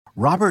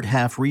Robert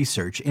Half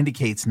research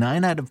indicates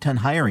 9 out of 10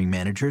 hiring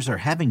managers are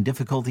having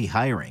difficulty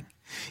hiring.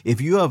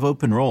 If you have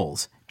open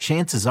roles,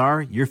 chances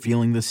are you're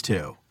feeling this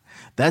too.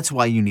 That's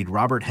why you need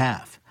Robert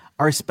Half.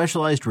 Our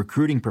specialized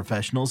recruiting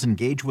professionals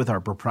engage with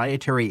our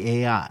proprietary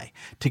AI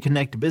to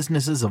connect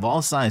businesses of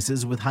all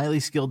sizes with highly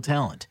skilled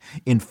talent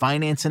in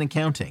finance and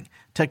accounting,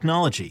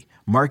 technology,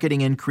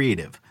 marketing and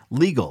creative,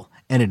 legal,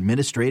 and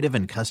administrative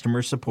and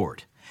customer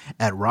support.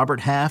 At Robert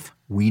Half,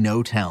 we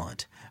know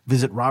talent.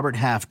 Visit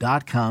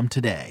roberthalf.com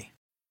today.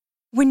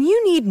 When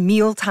you need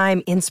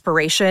mealtime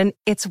inspiration,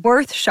 it's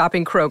worth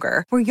shopping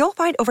Kroger, where you'll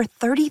find over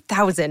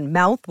 30,000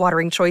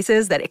 mouth-watering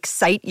choices that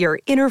excite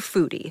your inner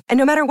foodie. And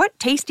no matter what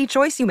tasty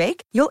choice you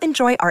make, you'll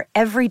enjoy our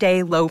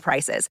everyday low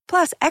prices,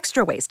 plus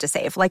extra ways to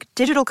save, like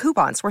digital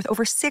coupons worth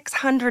over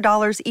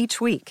 $600 each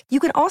week. You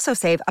can also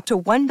save up to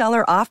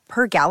 $1 off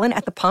per gallon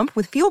at the pump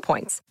with fuel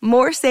points.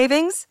 More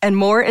savings and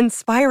more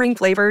inspiring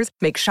flavors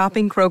make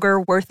shopping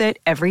Kroger worth it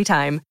every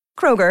time.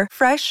 Kroger,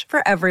 fresh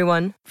for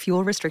everyone.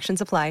 Fuel restrictions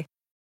apply.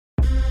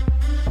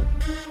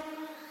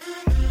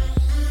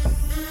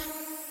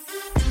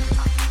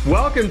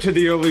 Welcome to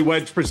the Early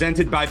Wedge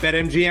presented by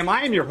BetMGM.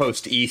 I am your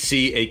host, EC,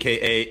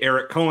 a.k.a.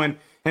 Eric Cohen,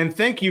 and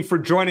thank you for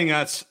joining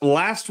us.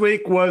 Last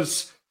week we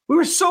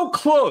were so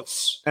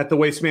close at the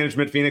Waste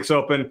Management Phoenix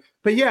Open,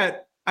 but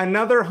yet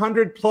another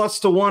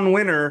 100+ to 1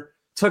 winner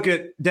took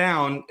it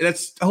down.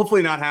 That's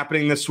hopefully not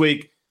happening this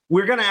week.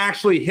 We're going to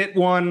actually hit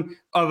one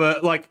of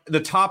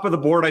the top of the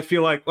board. I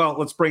feel like, well,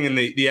 let's bring in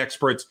the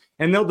experts,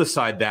 and they'll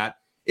decide that.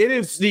 It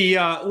is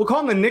we'll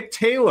call him the Nick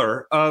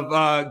Taylor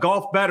of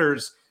golf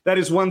bettors. That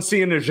is one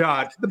C in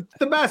Najad.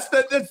 The best.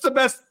 That's the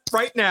best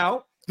right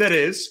now. That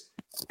is.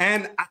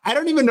 And I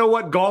don't even know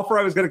what golfer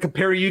I was going to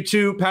compare you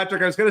to,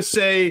 Patrick. I was going to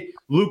say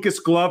Lucas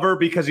Glover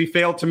because he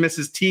failed to miss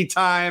his tee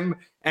time.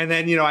 And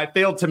then, I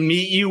failed to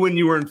meet you when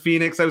you were in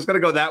Phoenix. I was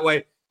going to go that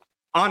way.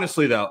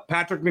 Honestly, though,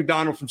 Patrick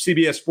McDonald from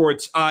CBS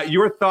Sports,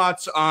 your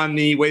thoughts on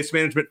the Waste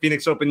Management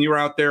Phoenix Open. You were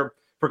out there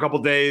for a couple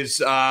of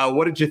days.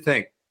 What did you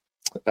think?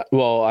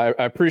 Well, I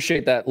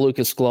appreciate that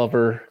Lucas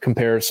Glover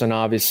comparison,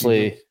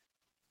 obviously. Mm-hmm.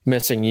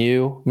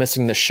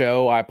 Missing the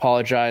show. I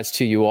apologize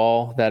to you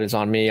all. That is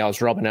on me. I was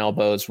rubbing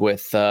elbows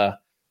with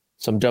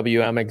some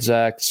WM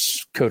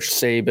execs, Coach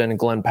Saban and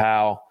Glenn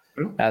Powell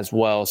as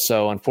well.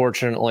 So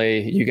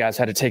unfortunately, you guys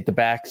had to take the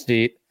back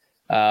seat.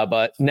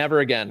 But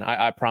never again,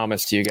 I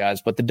promise to you guys.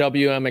 But the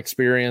WM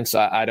experience,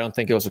 I don't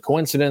think it was a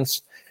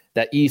coincidence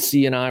that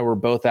EC and I were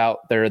both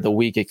out there the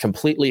week it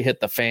completely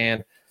hit the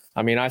fan.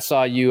 I mean, I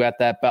saw you at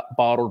that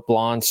bottled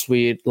blonde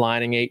suite,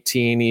 lining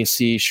 18,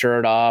 EC,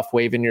 shirt off,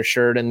 waving your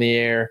shirt in the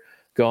air,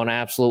 going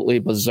absolutely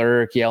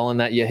berserk, yelling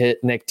that you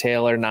hit Nick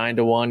Taylor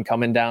 9-1,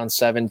 coming down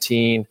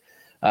 17.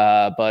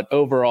 But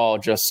overall,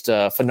 just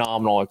a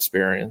phenomenal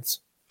experience.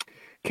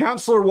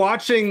 Counselor,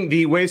 watching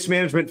the Waste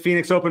Management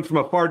Phoenix Open from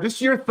afar,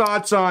 just your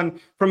thoughts on,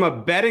 from a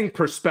betting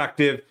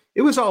perspective,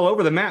 it was all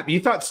over the map. You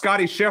thought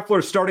Scotty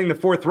Scheffler starting the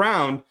 4th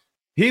round,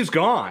 he's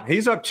gone.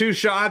 He's up 2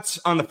 shots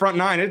on the front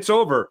 9. It's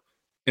over.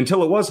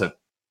 Until it wasn't.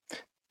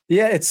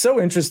 Yeah, it's so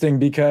interesting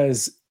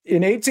because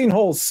in 18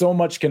 holes, so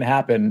much can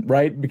happen,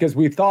 right? Because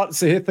we thought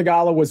Sahith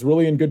Theegala was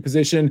really in good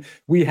position.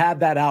 We had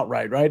that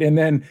outright, right? And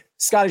then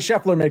Scotty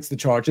Scheffler makes the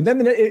charge. And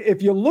then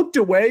if you looked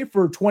away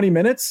for 20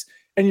 minutes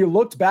and you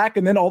looked back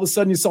and then all of a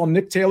sudden you saw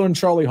Nick Taylor and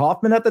Charlie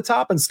Hoffman at the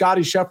top and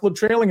Scotty Scheffler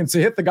trailing and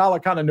Sahith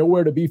Theegala kind of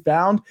nowhere to be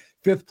found,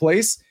 5th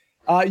place,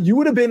 you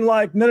would have been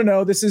like,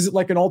 no, this is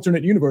like an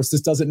alternate universe.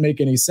 This doesn't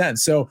make any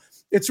sense. So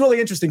it's really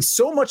interesting.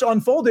 So much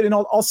unfolded. And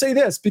I'll say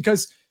this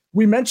because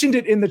we mentioned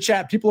it in the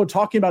chat. People are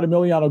talking about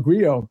Emiliano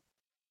Grillo.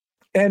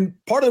 And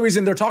part of the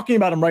reason they're talking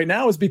about him right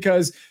now is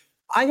because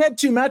I had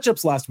 2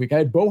 matchups last week. I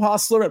had Bo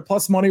Hostler at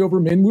plus money over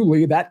Min Woo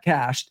Lee. That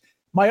cashed.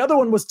 My other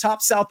one was top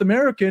South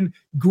American,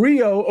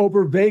 Grillo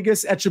over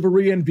Vegas,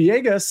 Echeverria, and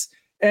Villegas.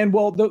 And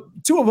well, the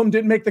 2 of them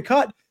didn't make the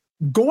cut.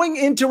 Going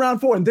into round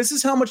 4, and this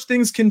is how much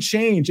things can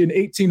change in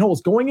 18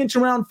 holes. Going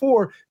into round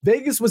 4,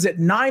 Vegas was at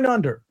 9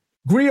 under.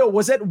 Grillo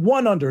was at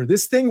 1 under.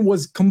 This thing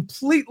was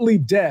completely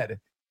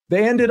dead.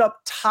 They ended up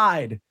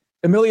tied.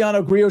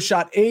 Emiliano Grillo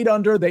shot 8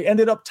 under. They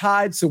ended up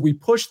tied, so we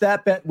pushed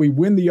that bet. We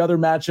win the other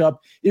matchup.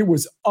 It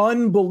was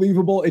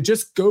unbelievable. It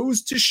just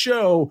goes to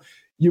show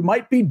you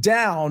might be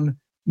down,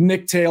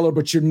 Nick Taylor,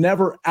 but you're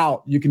never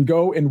out. You can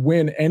go and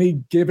win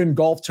any given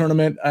golf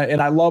tournament,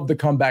 and I love the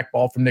comeback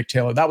ball from Nick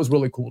Taylor. That was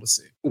really cool to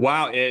see.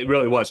 Wow, it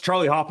really was.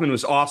 Charlie Hoffman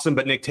was awesome,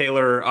 but Nick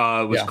Taylor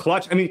was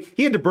clutch. I mean,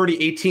 he had to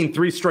birdie 18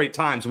 3 straight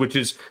times, which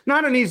is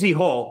not an easy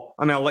hole.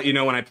 I mean, I'll let you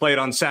know when I play it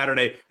on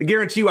Saturday. I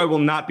guarantee you I will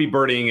not be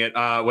birdieing it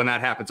when that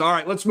happens. All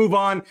right, let's move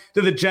on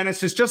to the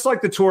Genesis, just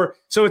like the Tour.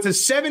 So it's a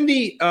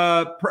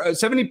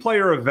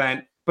 70-player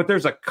event, but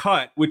there's a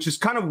cut, which is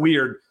kind of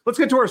weird. Let's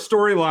get to our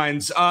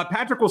storylines.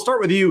 Patrick, we'll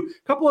start with you.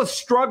 A couple of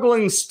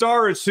struggling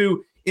stars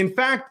who, in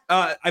fact,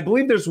 I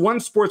believe there's one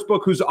sports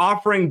book who's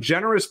offering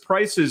generous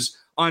prices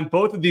on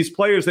both of these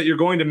players that you're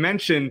going to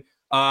mention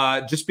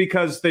just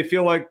because they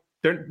feel like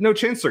there's no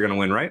chance they're going to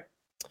win, right?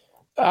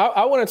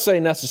 I wouldn't say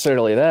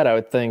necessarily that. I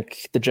would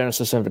think the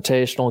Genesis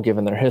Invitational,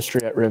 given their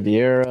history at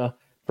Riviera,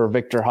 for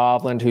Victor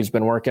Hovland, who's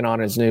been working on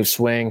his new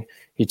swing.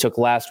 He took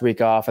last week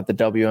off at the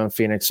WM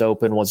Phoenix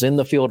Open, was in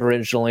the field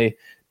originally,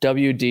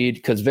 WD'd,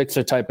 because Vic's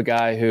the type of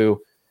guy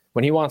who,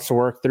 when he wants to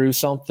work through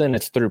something,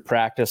 it's through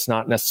practice,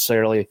 not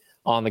necessarily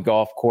on the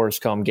golf course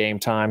come game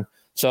time.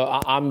 So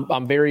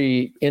I'm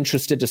very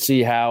interested to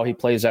see how he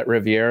plays at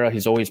Riviera.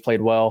 He's always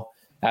played well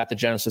at the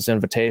Genesis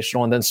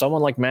Invitational. And then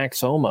someone like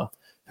Max Homa,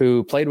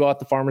 who played well at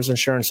the Farmers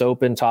Insurance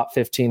Open, top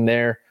 15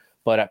 there,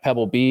 but at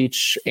Pebble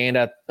Beach and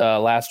at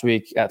last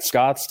week at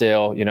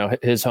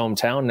Scottsdale, his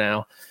hometown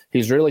now,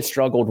 he's really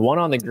struggled. One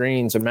on the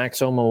greens, and Max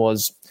Homa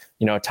was,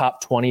 a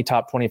top 20,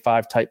 top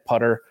 25 type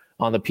putter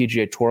on the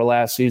PGA Tour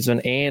last season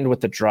and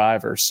with the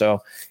driver. So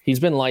he's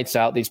been lights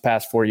out these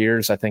past 4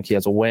 years. I think he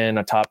has a win,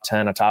 a top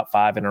 10, a top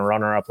 5, and a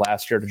runner-up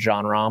last year to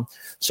Jon Rahm.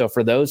 So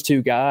for those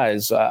two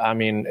guys,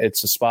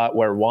 it's a spot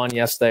where, one,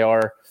 yes, they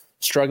are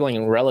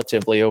struggling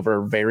relatively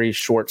over a very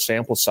short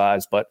sample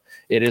size, but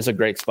it is a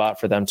great spot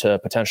for them to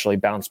potentially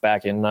bounce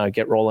back and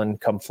get rolling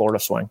come Florida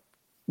swing.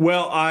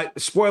 Well,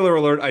 spoiler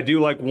alert, I do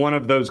like one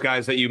of those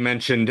guys that you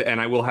mentioned,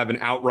 and I will have an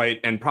outright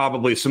and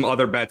probably some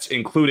other bets,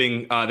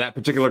 including that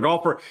particular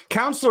golfer.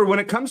 Counselor, when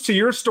it comes to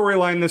your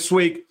storyline this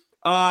week,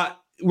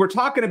 we're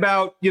talking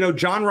about,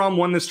 Jon Rahm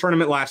won this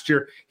tournament last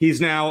year. He's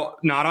now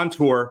not on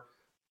tour.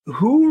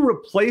 Who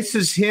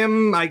replaces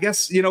him? I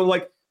guess,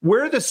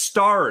 where are the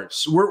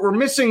stars? We're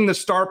missing the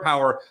star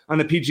power on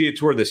the PGA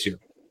Tour this year.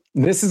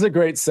 This is a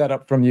great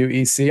setup from you,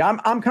 EC.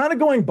 I'm kind of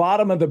going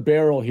bottom of the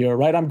barrel here,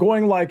 right? I'm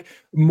going like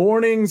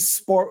morning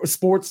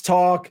sports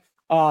talk,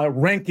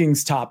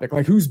 rankings topic,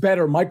 like who's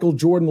better, Michael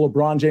Jordan,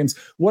 LeBron James.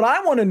 What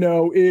I want to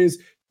know is,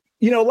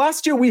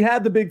 last year we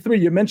had the big three.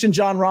 You mentioned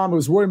Jon Rahm. It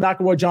was Rory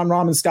McIlroy, Jon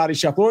Rahm, and Scottie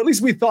Scheffler. Or at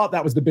least we thought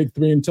that was the big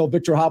three until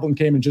Victor Hovland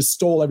came and just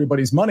stole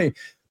everybody's money.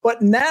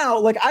 But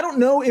now, I don't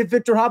know if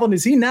Victor Hovland,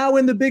 is he now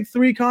in the big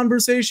three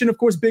conversation? Of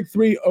course, big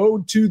three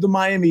owed to the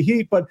Miami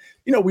Heat. But,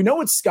 we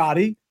know it's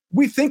Scottie.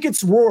 We think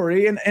it's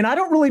Rory, and I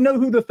don't really know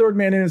who the third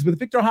man is. With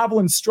Victor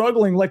Hovland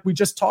struggling, like we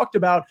just talked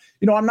about,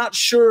 I'm not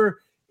sure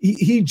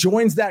he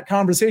joins that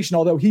conversation,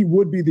 although he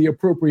would be the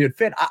appropriate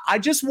fit. I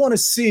just want to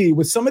see,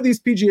 with some of these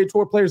PGA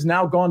Tour players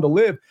now gone to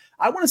live,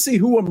 I want to see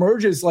who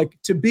emerges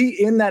to be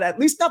in that, at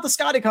least not the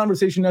Scottie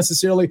conversation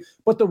necessarily,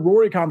 but the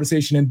Rory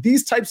conversation. And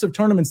these types of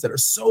tournaments that are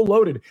so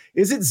loaded,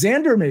 is it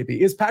Xander maybe?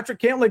 Is Patrick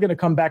Cantlay going to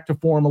come back to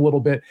form a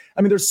little bit?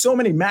 I mean, there's so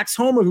many. Max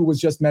Homa, who was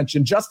just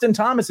mentioned, Justin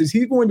Thomas, is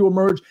he going to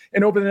emerge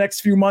and over the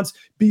next few months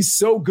be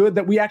so good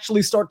that we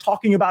actually start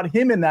talking about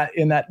him in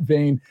that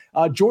vein?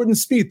 Jordan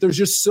Spieth, there's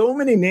just so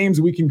many names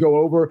we can go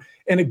over.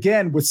 And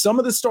again, with some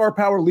of the star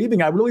power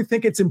leaving, I really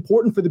think it's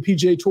important for the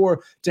PGA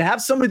Tour to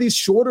have some of these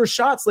shorter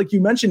shots, like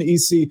you mentioned,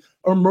 EC,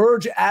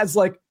 emerge as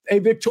a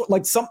victor,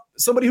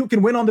 somebody who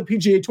can win on the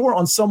PGA Tour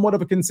on somewhat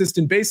of a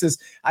consistent basis.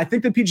 I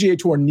think the PGA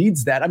Tour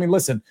needs that. I mean,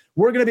 listen,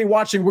 we're going to be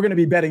watching, we're going to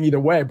be betting either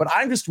way, but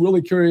I'm just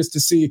really curious to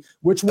see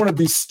which one of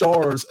these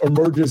stars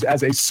emerges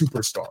as a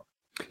superstar.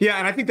 Yeah,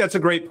 and I think that's a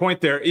great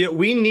point there.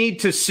 We need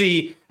to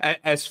see,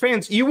 as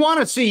fans, you want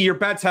to see your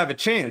bets have a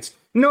chance.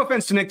 No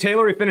offense to Nick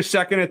Taylor, he finished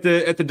second at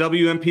the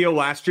WMPO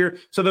last year,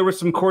 so there was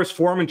some course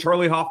form, and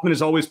Charlie Hoffman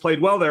has always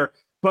played well there.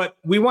 But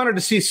we wanted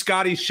to see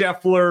Scottie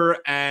Scheffler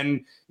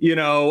and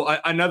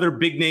another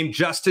big name,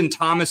 Justin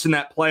Thomas, in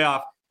that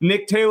playoff.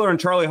 Nick Taylor and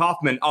Charlie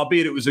Hoffman,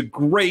 albeit it was a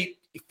great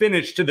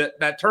finish to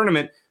that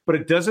tournament, but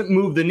it doesn't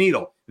move the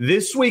needle.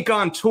 This week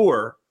on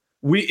tour,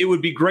 it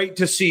would be great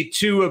to see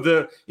two of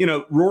the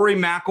Rory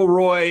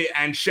McIlroy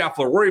and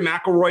Scheffler, Rory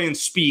McIlroy and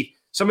Spieth.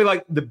 Somebody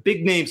like the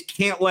big names,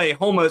 Cantlay,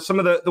 Homa, some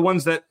of the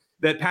ones that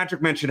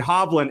Patrick mentioned,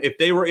 Hovland, if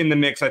they were in the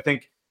mix, I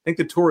think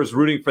the tour is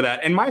rooting for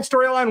that. And my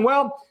storyline,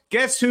 well,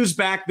 guess who's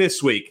back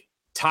this week?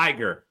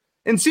 Tiger.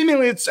 And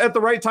seemingly it's at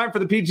the right time for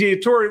the PGA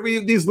Tour.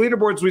 These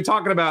leaderboards we're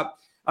talking about,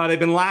 they've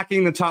been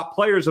lacking the top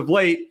players of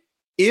late.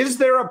 Is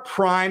there a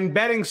prime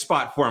betting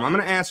spot for him? I'm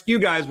going to ask you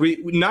guys.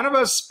 None of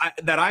us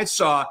that I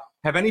saw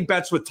have any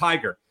bets with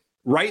Tiger.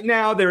 Right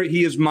now,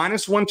 he is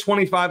minus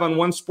 125 on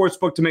one sports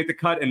book to make the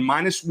cut and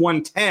minus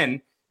 110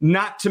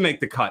 not to make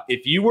the cut.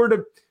 If you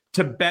were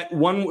to bet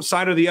one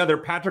side or the other,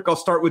 Patrick, I'll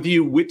start with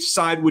you. Which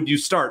side would you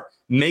start?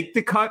 Make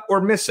the cut or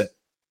miss it?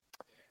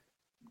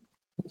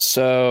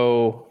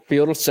 So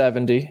field of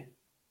 70,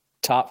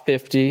 top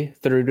 50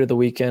 through to the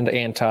weekend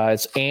and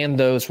ties, and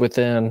those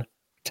within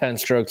 10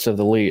 strokes of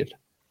the lead.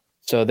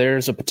 So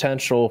there's a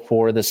potential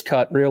for this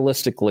cut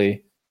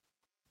realistically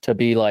to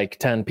be like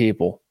 10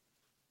 people.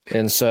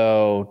 And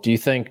so do you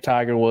think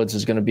Tiger Woods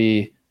is going to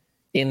be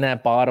in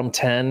that bottom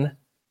 10,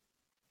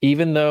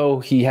 even though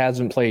he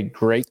hasn't played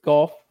great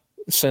golf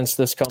since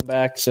this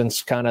comeback,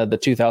 since kind of the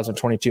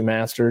 2022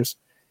 Masters?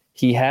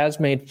 He has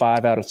made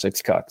 5 out of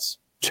 6 cuts.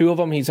 2 of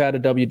them he's had a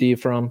WD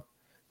from,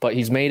 but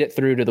he's made it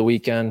through to the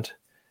weekend.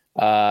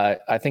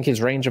 I think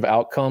his range of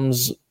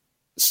outcomes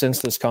since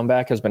this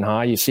comeback has been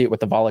high. You see it with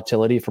the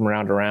volatility from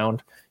round to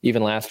round.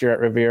 Even last year at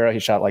Riviera, he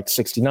shot like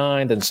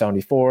 69, then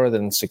 74,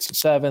 then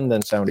 67,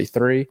 then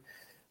 73.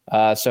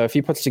 So if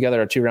he puts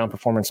together a 2-round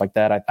performance like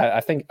that,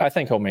 I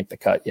think he'll make the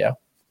cut. Yeah.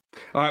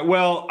 All right.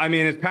 Well, I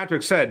mean, as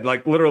Patrick said,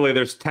 like literally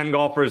there's 10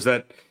 golfers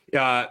that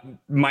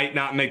might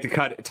not make the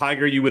cut.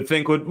 Tiger, you would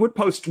think, would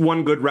post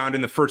one good round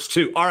in the first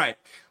two. All right.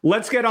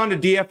 Let's get on to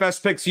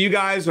DFS picks. You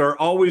guys are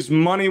always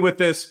money with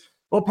this.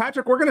 Well,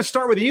 Patrick, we're going to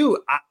start with you.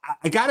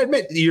 I got to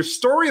admit, your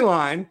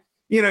storyline,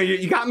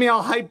 you got me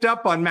all hyped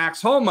up on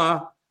Max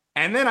Homa,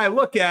 and then I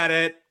look at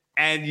it,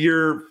 and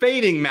you're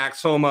fading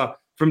Max Homa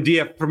from a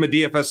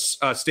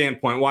DFS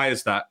standpoint. Why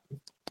is that?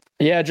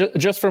 Yeah,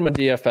 just from a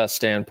DFS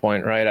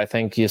standpoint, right? I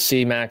think you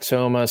see Max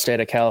Homa,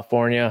 state of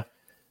California,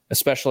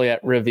 especially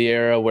at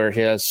Riviera, where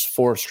he has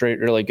 4 straight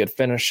really good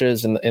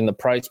finishes, and the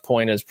price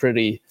point is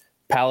pretty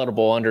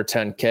palatable, under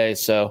 10K.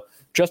 So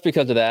just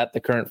because of that, the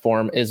current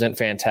form isn't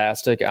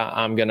fantastic.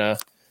 I'm going to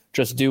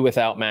just do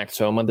without Max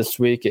Homa this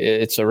week.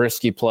 It's a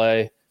risky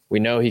play. We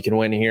know he can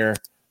win here,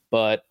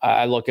 but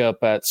I look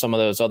up at some of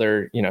those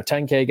other,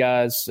 10K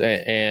guys,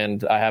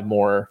 and I have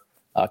more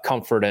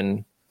comfort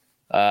and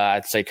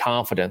I'd say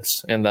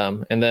confidence in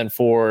them. And then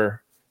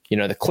for,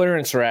 the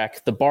clearance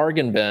rack, the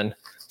bargain bin,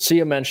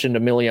 Sia mentioned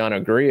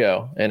Emiliano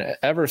Grillo, and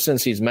ever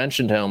since he's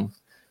mentioned him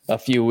a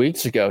few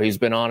weeks ago, he's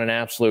been on an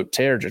absolute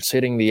tear, just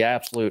hitting the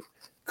absolute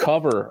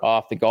cover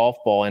off the golf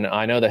ball. And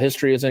I know the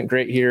history isn't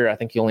great here. I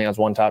think he only has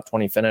one top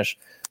 20 finish,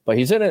 but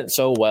he's in it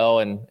so well.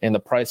 And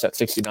the price at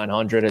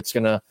 6,900, it's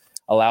going to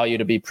allow you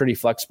to be pretty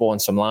flexible in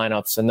some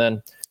lineups. And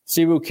then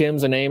Siwoo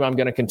Kim's a name I'm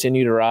going to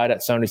continue to ride at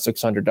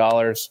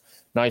 $7,600.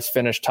 Nice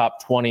finish,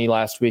 top 20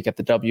 last week at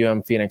the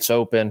WM Phoenix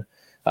Open.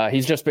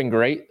 He's just been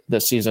great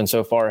this season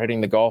so far,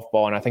 hitting the golf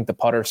ball, and I think the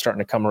putter's starting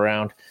to come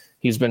around.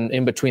 He's been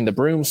in between the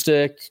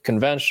broomstick,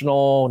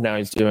 conventional. Now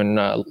he's doing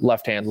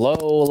left-hand low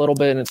a little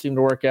bit, and it seemed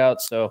to work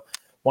out. So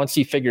once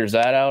he figures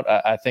that out,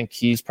 I think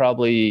he's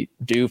probably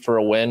due for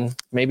a win.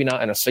 Maybe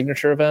not in a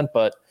signature event,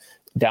 but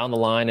down the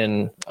line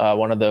in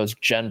one of those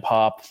Gen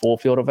Pop full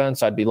field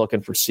events, I'd be looking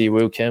for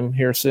Siwoo Kim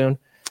here soon.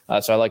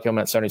 So I like him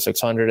at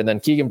 7,600. And then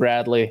Keegan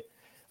Bradley,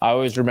 I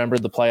always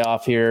remembered the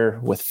playoff here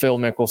with Phil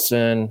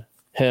Mickelson,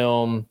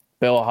 him,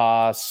 Bill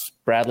Haas,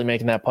 Bradley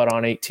making that putt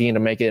on 18 to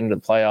make it into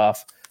the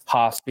playoff.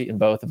 Haas beating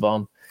both of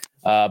them.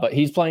 But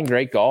he's playing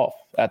great golf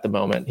at the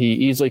moment. He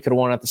easily could have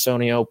won at the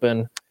Sony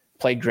Open,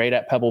 played great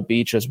at Pebble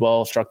Beach as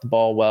well, struck the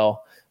ball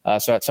well.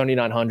 So at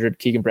 7,900,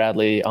 Keegan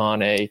Bradley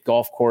on a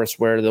golf course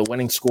where the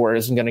winning score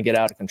isn't going to get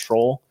out of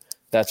control.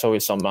 That's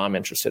always something I'm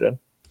interested in.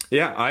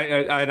 Yeah,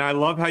 I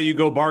love how you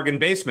go bargain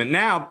basement.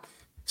 Now,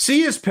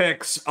 Sia's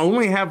picks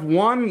only have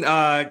one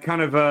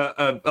kind of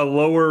a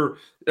lower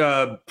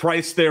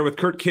price there with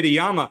Kurt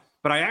Kitayama.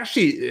 But I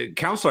actually,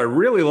 Counselor, I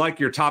really like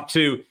your top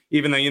two,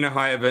 even though how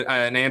I have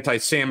an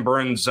anti-Sam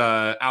Burns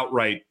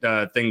outright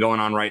thing going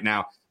on right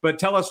now. But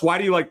tell us, why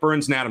do you like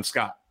Burns and Adam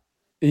Scott?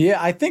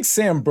 Yeah, I think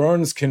Sam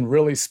Burns can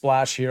really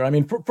splash here. I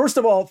mean, first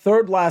of all,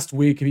 third last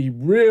week, he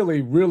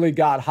really, really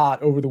got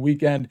hot over the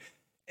weekend.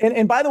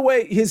 And by the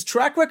way, his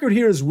track record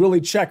here is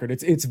really checkered.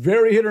 It's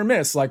very hit or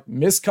miss, like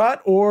miscut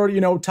or,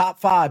 top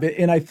 5.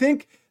 And I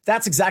think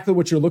that's exactly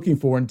what you're looking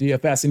for in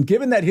DFS. And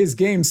given that his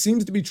game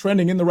seems to be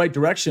trending in the right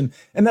direction,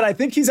 and that I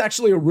think he's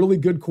actually a really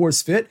good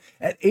course fit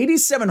at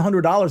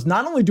 $8,700,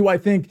 not only do I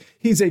think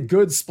he's a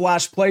good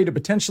splash play to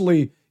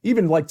potentially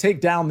even take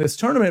down this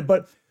tournament,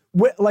 but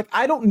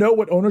I don't know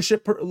what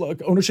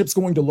ownership's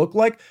going to look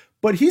like,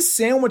 but he's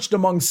sandwiched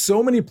among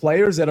so many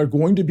players that are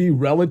going to be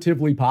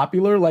relatively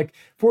popular. Like,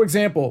 for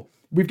example,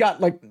 we've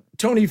got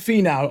Tony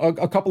Finau,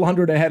 a couple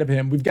hundred ahead of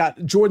him. We've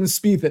got Jordan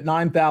Spieth at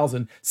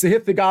 9,000.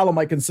 Sahith Theegala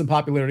might get some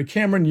popularity.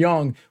 Cameron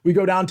Young. We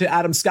go down to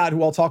Adam Scott,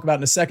 who I'll talk about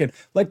in a second.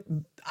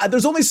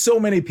 There's only so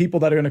many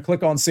people that are going to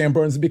click on Sam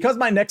Burns. And because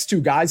my next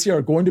two guys here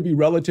are going to be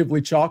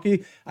relatively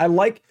chalky,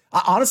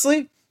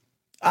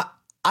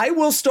 I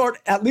will start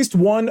at least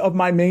one of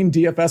my main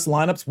DFS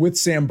lineups with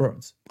Sam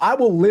Burns. I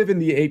will live in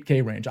the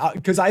 8K range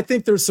because I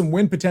think there's some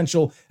win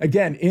potential,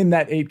 again, in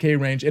that 8K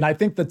range. And I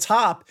think the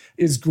top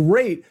is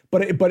great,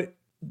 but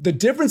the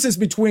differences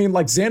between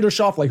Xander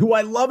Schauffele, who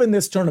I love in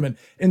this tournament,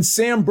 and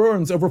Sam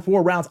Burns over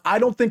 4 rounds, I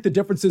don't think the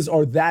differences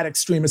are that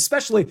extreme,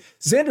 especially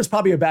Xander's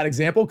probably a bad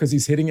example because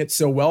he's hitting it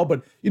so well,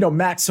 but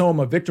Max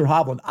Homa, Victor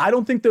Hovland, I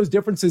don't think those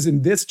differences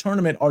in this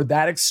tournament are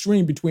that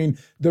extreme between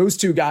those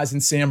two guys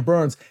and Sam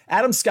Burns.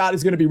 Adam Scott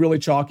is going to be really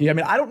chalky. I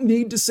mean, I don't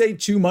need to say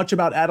too much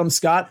about Adam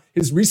Scott.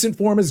 His recent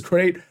form is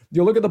great.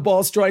 You look at the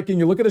ball striking,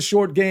 you look at the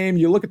short game,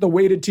 you look at the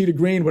weighted tee to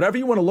green, whatever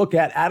you want to look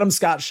at, Adam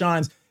Scott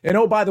shines. And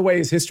oh, by the way,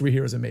 his history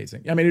here is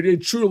amazing. I mean,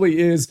 it truly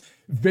is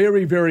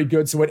very, very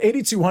good. So at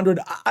 8,200,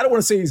 I don't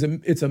want to say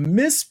it's a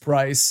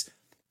misprice,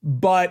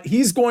 but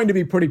he's going to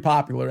be pretty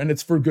popular, and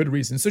it's for good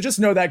reason. So just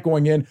know that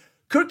going in.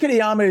 Kurt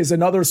Kitayama is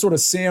another sort of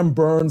Sam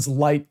Burns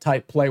light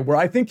type play where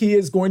I think he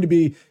is going to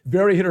be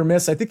very hit or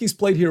miss. I think he's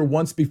played here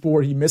once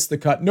before. He missed the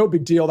cut. No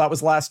big deal. That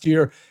was last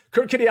year.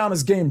 Kurt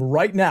Kitayama's game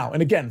right now,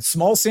 and again,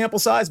 small sample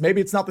size.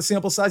 Maybe it's not the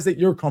sample size that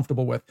you're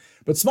comfortable with,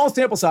 but small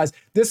sample size.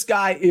 This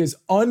guy is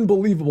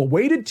unbelievable.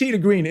 Weighted tee to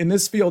green in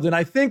this field, and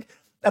I think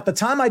at the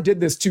time I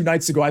did this 2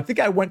 nights ago, I think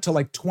I went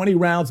to 20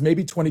 rounds,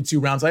 maybe 22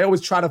 rounds. I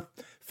always try to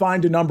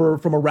find a number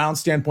from a round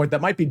standpoint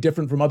that might be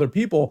different from other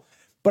people.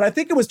 But I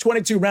think it was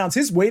 22 rounds.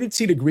 His weighted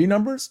tee to green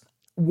numbers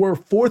were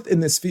fourth in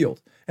this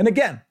field. And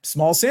again,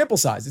 small sample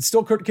size. It's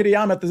still Kurt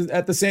Kitayama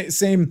at the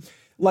same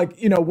like,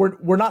 you know,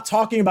 we're not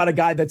talking about a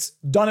guy that's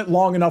done it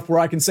long enough where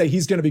I can say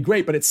he's going to be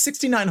great, but at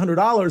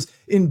 $6,900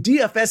 in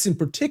DFS in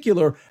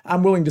particular,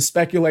 I'm willing to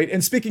speculate.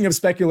 And speaking of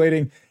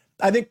speculating,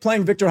 I think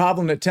playing Victor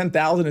Hovland at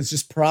 10,000 is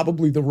just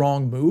probably the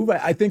wrong move.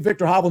 I think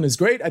Victor Hovland is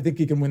great. I think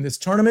he can win this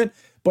tournament.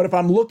 But if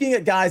I'm looking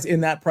at guys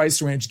in that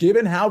price range,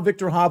 given how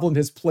Victor Hovland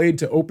has played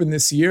to open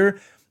this year,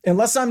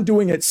 unless I'm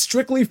doing it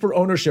strictly for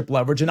ownership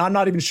leverage, and I'm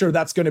not even sure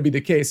that's going to be the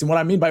case. And what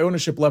I mean by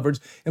ownership leverage,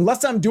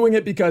 unless I'm doing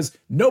it because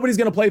nobody's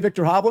going to play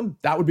Victor Hovland,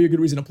 that would be a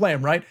good reason to play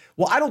him, right?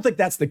 Well, I don't think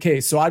that's the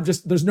case. So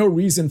there's no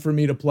reason for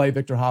me to play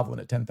Victor Hovland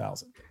at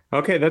 10,000.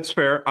 Okay, that's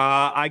fair.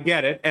 I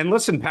get it. And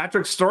listen,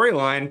 Patrick's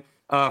storyline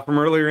from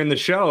earlier in the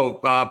show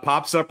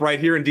pops up right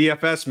here in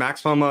DFS.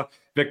 Max Homa,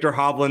 Victor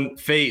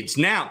Hovland fades.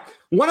 Now,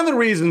 one of the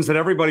reasons that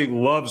everybody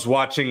loves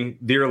watching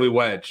the early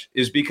wedge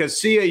is because,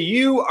 Sia,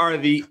 you are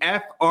the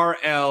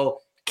FRL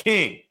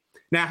king.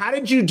 Now, how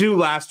did you do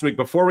last week?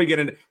 Before we get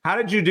into, how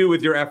did you do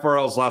with your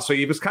FRLs last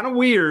week? It was kind of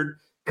weird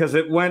because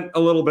it went a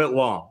little bit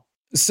long.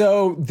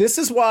 So this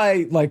is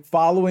why, like,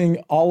 following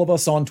all of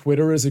us on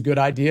Twitter is a good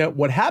idea.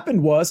 What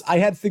happened was I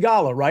had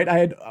Thigala, right? I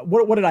had,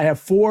 what did I have?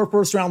 4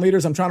 first-round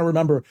leaders. I'm trying to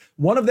remember.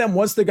 One of them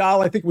was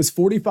Thigala. I think it was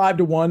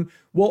 45-1.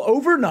 Well,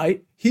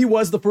 overnight, he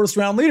was the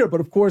first-round leader.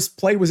 But, of course,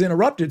 play was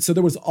interrupted. So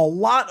there was a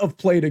lot of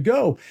play to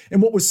go.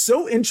 And what was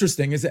so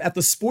interesting is that at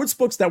the sports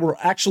books that were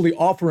actually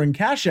offering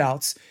cash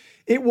outs,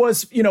 it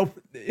was, you know,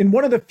 in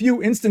one of the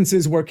few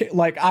instances where,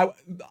 like,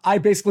 I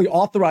basically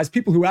authorized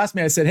people who asked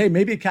me, I said, hey,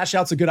 maybe a cash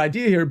out's a good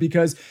idea here,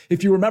 because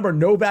if you remember,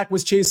 Novak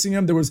was chasing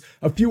him. There was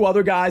a few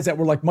other guys that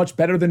were like much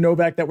better than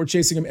Novak that were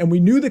chasing him. And we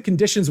knew the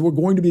conditions were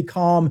going to be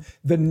calm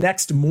the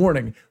next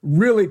morning,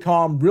 really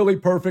calm, really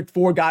perfect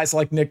for guys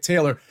like Nick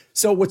Taylor.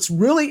 So what's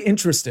really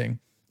interesting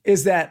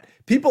is that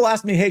people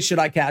asked me, hey, should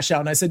I cash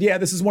out? And I said, yeah,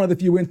 this is one of the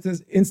few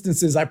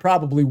instances I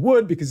probably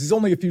would, because he's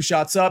only a few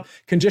shots up.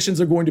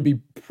 Conditions are going to be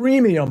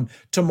premium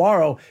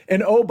tomorrow.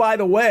 And oh, by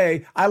the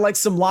way, I like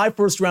some live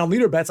first round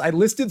leader bets. I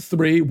listed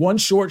 3, 1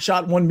 short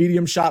shot, 1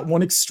 medium shot,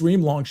 1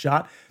 extreme long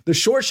shot. The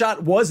short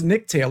shot was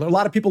Nick Taylor. A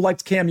lot of people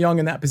liked Cam Young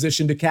in that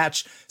position to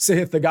catch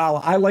Sahith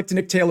Theegala. I liked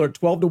Nick Taylor at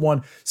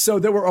 12-1. So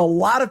there were a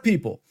lot of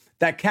people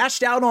that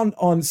cashed out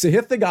on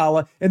Sahith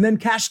Theegala and then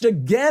cashed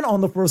again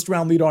on the first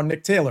round leader on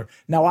Nick Taylor.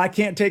 Now, I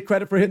can't take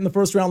credit for hitting the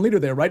first round leader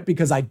there, right?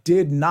 Because I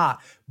did not.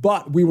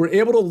 But we were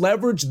able to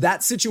leverage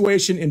that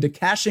situation into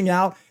cashing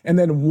out and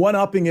then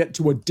one-upping it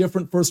to a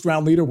different first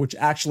round leader, which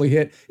actually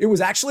hit. It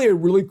was actually a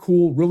really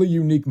cool, really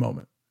unique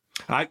moment.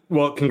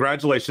 Well,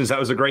 congratulations. That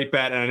was a great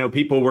bet. And I know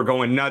people were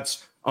going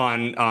nuts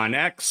on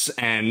X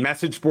and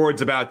message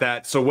boards about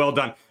that. So well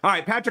done. All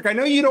right, Patrick, I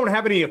know you don't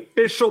have any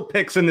official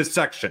picks in this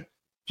section.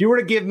 If you were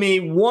to give me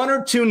 1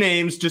 or 2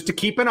 names just to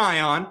keep an eye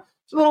on,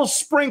 it's a little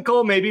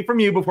sprinkle maybe from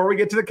you before we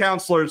get to the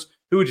counselors,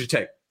 who would you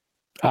take?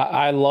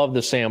 I love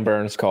the Sam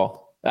Burns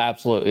call.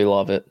 Absolutely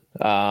love it.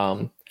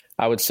 I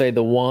would say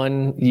the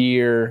one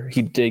year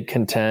he did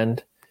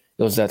contend,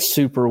 it was that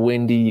super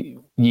windy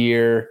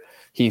year.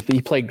 He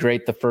played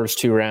great the first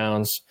 2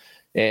 rounds.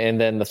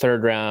 And then the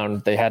 3rd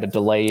round, they had to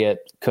delay it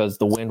because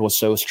the wind was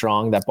so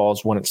strong that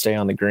balls wouldn't stay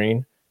on the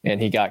green.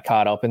 And he got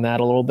caught up in that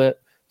a little bit.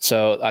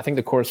 So I think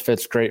the course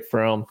fits great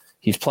for him.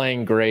 He's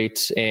playing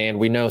great, and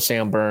we know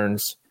Sam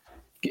Burns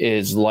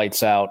is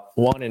lights out,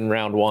 in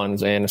round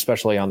 1s, and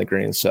especially on the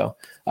greens. So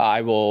I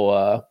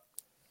will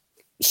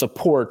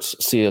support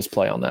Sia's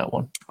play on that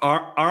one.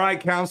 All right,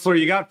 counselor,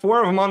 you got 4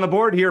 of them on the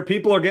board here.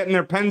 People are getting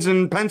their pens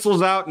and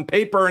pencils out and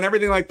paper and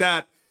everything like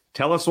that.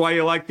 Tell us why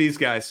you like these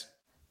guys.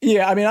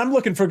 Yeah, I mean, I'm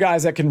looking for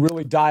guys that can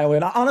really dial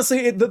in.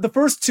 Honestly, the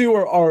first 2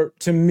 are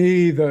to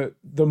me the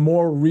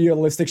more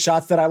realistic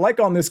shots that I like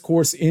on this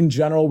course in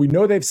general. We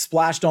know they've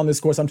splashed on this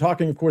course. I'm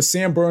talking, of course,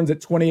 Sam Burns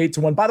at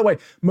 28-1. By the way,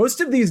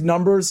 most of these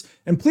numbers,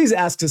 and please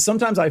ask, because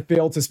sometimes I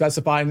fail to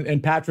specify,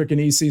 and Patrick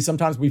and EC,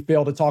 sometimes we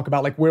fail to talk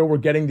about like where we're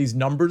getting these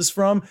numbers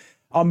from.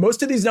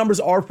 Most of these numbers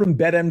are from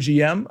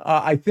BetMGM.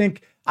 I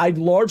think I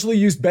largely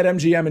use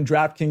BetMGM and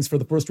DraftKings for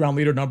the first round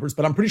leader numbers,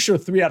 but I'm pretty sure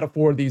 3 out of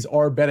 4 of these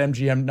are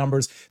BetMGM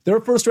numbers.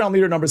 Their first round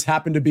leader numbers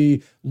happen to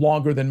be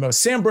longer than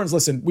most. Sam Burns,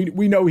 listen,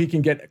 we know he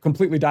can get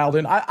completely dialed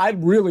in. I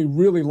really,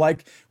 really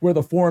like where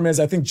the form is.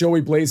 I think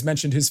Joey Blaze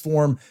mentioned his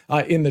form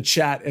in the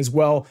chat as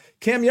well.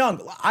 Cam Young,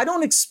 I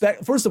don't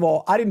expect, first of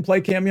all, I didn't play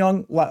Cam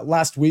Young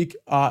last week,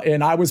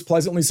 and I was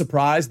pleasantly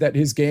surprised that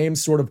his game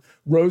sort of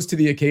rose to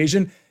the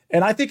occasion.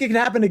 And I think it can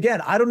happen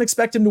again. I don't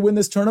expect him to win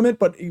this tournament,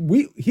 but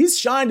he's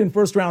shined in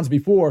first rounds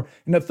before.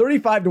 And at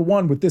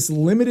 35-1 with this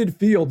limited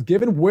field,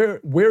 given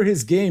where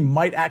his game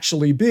might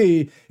actually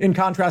be, in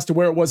contrast to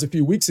where it was a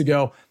few weeks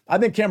ago, I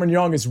think Cameron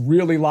Young is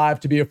really live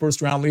to be a first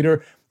round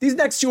leader. These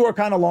next 2 are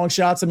kind of long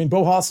shots. I mean,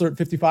 Bo Hossler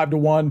at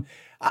 55-1.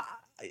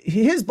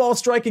 His ball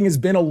striking has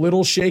been a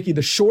little shaky.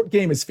 The short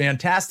game is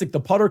fantastic. The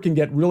putter can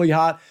get really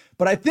hot.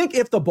 But I think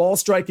if the ball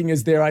striking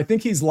is there, I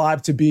think he's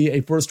live to be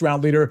a first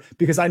round leader,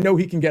 because I know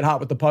he can get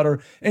hot with the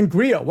putter. And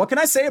Grillo, what can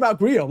I say about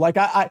Grillo? Like,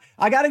 I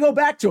got to go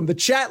back to him. The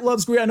chat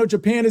loves Grillo. I know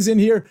Japan is in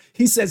here.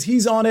 He says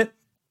he's on it.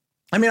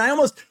 I mean,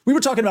 we were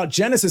talking about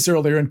Genesis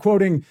earlier and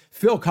quoting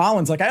Phil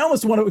Collins. Like, I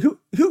almost want to,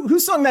 who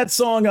sung that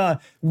song,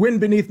 Wind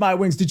Beneath My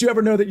Wings? Did you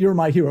ever know that you're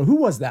my hero? Who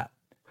was that?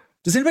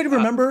 Does anybody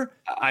remember?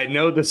 I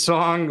know the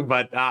song,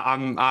 but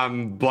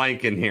I'm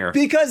blanking here.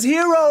 Because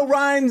hero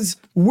rhymes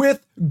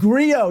with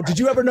griot. Did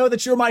you ever know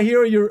that you're my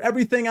hero? You're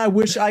everything I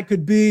wish I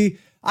could be.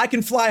 I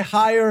can fly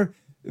higher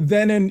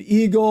than an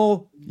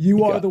eagle.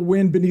 You are the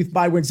wind beneath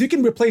my wings. You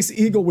can replace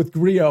eagle with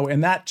griot,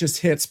 and that just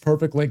hits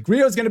perfectly.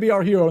 Griot's going to be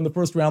our hero in the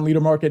first round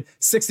leader market,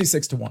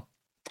 66-1.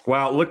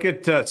 Wow, look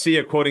at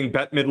Sia quoting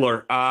Bette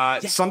Midler.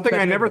 Something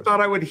I never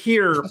thought I would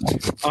hear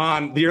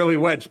on the early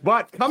wedge.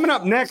 But coming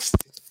up next,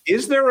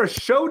 is there a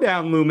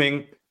showdown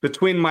looming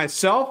between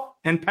myself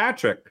and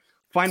Patrick?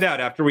 Find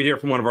out after we hear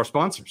from one of our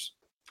sponsors.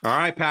 All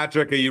right,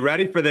 Patrick, are you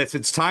ready for this?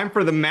 It's time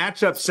for the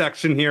matchup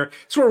section here.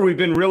 It's where we've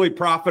been really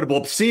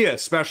profitable. Sia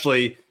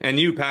especially, and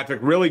you, Patrick,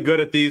 really good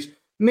at these.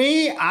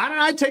 Me,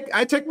 I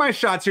take my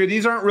shots here.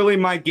 These aren't really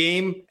my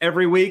game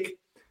every week,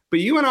 but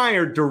you and I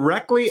are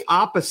directly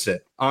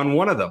opposite on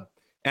one of them.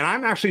 And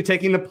I'm actually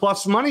taking the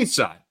plus money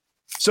side.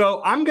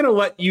 So I'm going to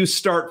let you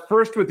start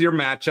first with your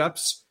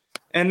matchups,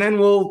 and then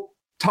we'll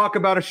talk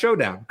about a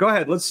showdown. Go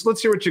ahead. Let's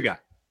hear what you got.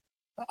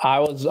 I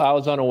was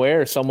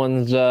unaware.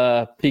 Someone's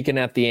peeking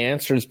at the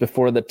answers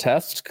before the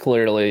test,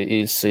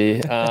 clearly,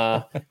 EC.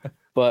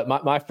 But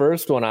my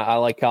first one, I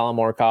like Colin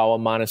Morikawa,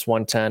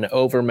 -110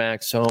 over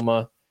Max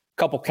Homa.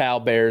 Couple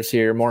Cal Bears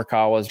here.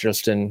 Morikawa's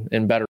just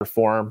in better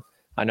form.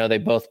 I know they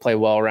both play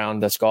well around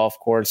this golf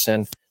course.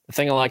 And the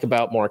thing I like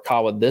about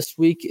Morikawa this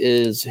week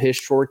is his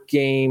short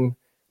game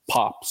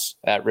pops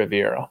at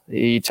Riviera.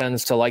 He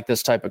tends to like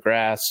this type of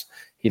grass.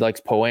 He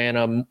likes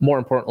Poana. More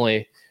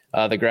importantly,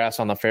 the grass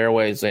on the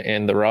fairways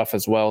and the rough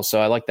as well. So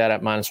I like that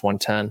at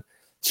 -110.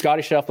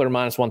 Scotty Scheffler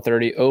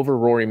 -130 over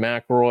Rory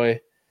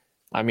McIlroy.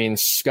 I mean,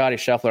 Scotty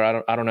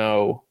Scheffler, I don't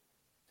know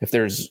if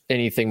there's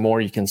anything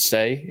more you can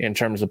say in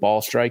terms of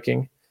ball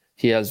striking.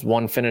 He has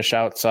one finish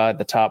outside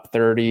the top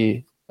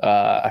 30,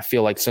 I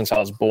feel like since I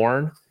was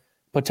born,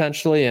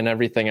 potentially, and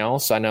everything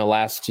else. I know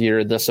last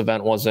year this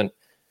event wasn't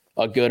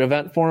a good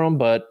event for him,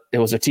 but it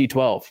was a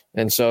T12.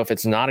 And so if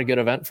it's not a good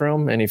event for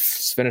him and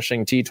he's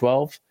finishing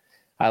T12,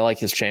 I like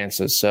his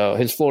chances. So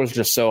his floor is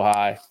just so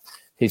high.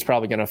 He's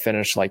probably going to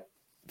finish like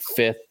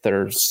 5th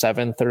or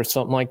 7th or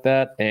something like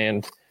that.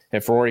 And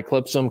if Rory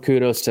clips him,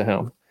 kudos to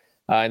him.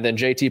 And then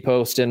JT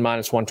Poston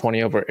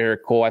 -120 over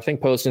Eric Cole. I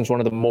think Poston's one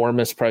of the more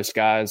mispriced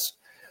guys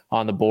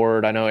on the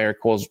board. I know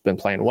Eric Cole's been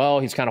playing well.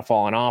 He's kind of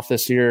fallen off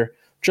this year,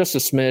 just a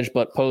smidge,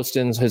 but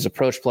his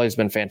approach play has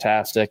been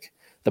fantastic.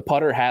 The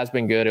putter has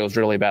been good. It was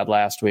really bad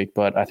last week,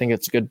 but I think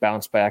it's a good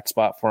bounce back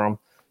spot for him.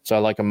 So I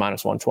like him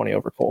 -120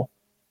 over Cole.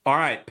 All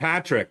right,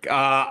 Patrick.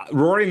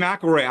 Rory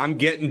McIlroy, I'm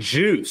getting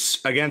juice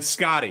against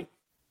Scotty.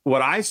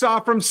 What I saw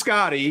from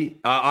Scotty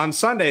on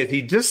Sunday,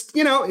 he just,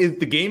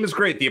 the game is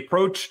great. The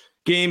approach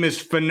game is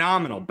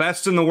phenomenal,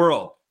 best in the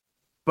world.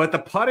 But the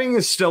putting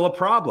is still a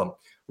problem.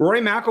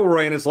 Rory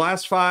McIlroy in his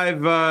last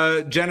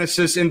 5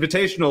 Genesis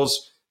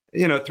Invitationals,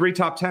 3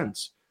 top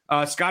 10s.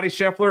 Scotty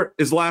Scheffler,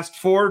 his last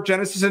 4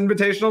 Genesis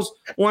Invitationals,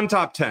 1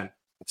 top 10.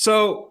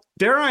 So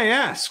dare I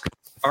ask,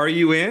 are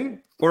you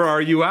in or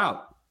are you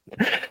out?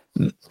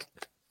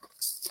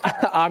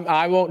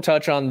 I won't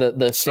touch on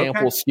the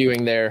sample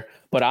skewing there,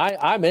 but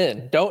I'm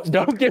in.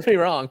 Don't get me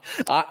wrong.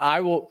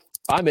 I will.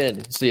 I'm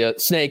in. See,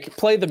 Snake,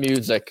 play the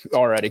music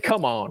already.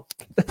 Come on.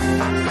 It's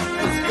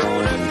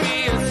gonna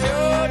be a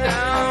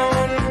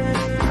showdown.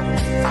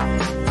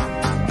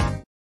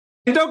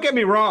 And don't get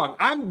me wrong.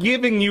 I'm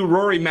giving you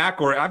Rory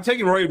McIlroy. I'm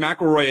taking Rory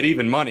McIlroy at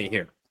even money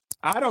here.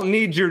 I don't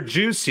need your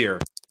juice here.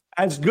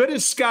 As good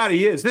as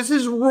Scotty is, this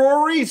is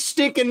Rory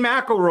sticking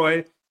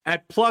McIlroy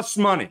at plus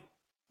money.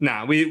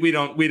 Nah, we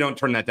don't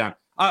turn that down.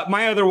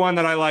 My other one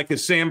that I like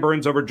is Sam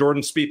Burns over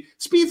Jordan Spieth.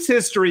 Spieth's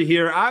history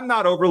here, I'm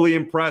not overly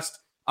impressed.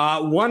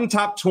 1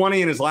 top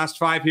 20 in his last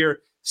 5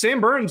 here.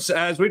 Sam Burns,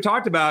 as we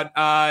talked about,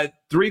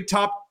 3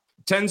 top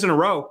 10s in a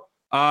row.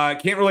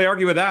 Can't really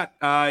argue with that.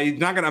 I'm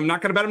not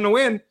gonna bet him to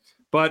win,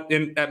 but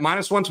at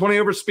 -120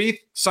 over Spieth,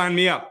 sign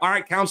me up. All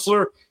right,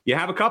 counselor, you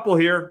have a couple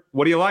here.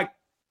 What do you like?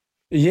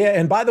 Yeah,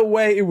 and by the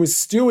way, it was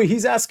Stewie.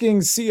 He's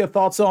asking Sia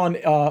thoughts on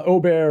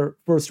Aubert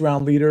first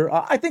round leader.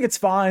 I think it's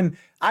fine.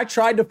 I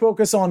tried to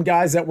focus on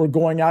guys that were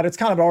going out. It's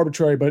kind of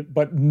arbitrary,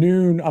 but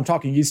noon, I'm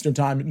talking Eastern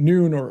time,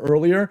 noon or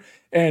earlier.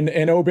 And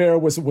Aubert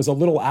was a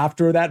little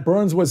after that.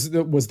 Burns was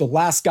the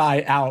last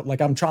guy out. Like,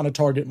 I'm trying to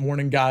target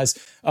morning guys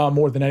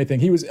more than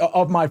anything. He was,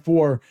 of my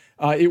 4,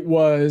 it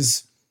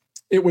was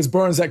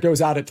Burns that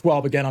goes out at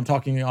 12. Again, I'm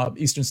talking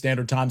Eastern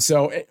Standard Time.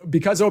 So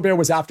because Aubert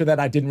was after that,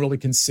 I didn't really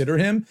consider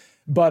him.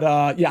 But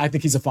I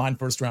think he's a fine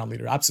first-round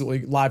leader.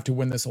 Absolutely live to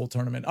win this whole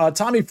tournament.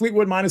 Tommy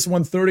Fleetwood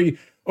 -130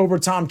 over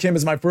Tom Kim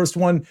is my first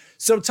one.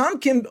 So Tom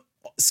Kim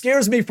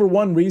scares me for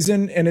one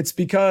reason, and it's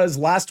because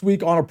last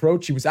week on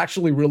approach, he was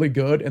actually really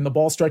good, and the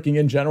ball striking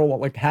in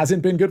general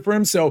hasn't been good for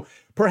him. So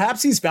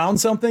perhaps he's found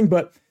something,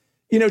 but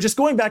just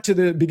going back to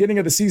the beginning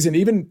of the season,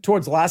 even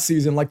towards last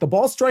season, like the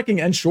ball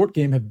striking and short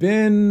game have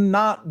been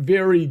not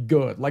very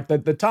good. Like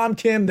the Tom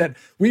Kim that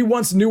we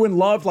once knew and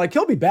loved, like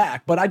he'll be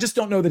back, but I just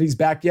don't know that he's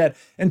back yet.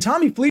 And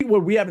Tommy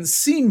Fleetwood, we haven't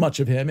seen much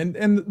of him.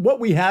 And what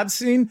we have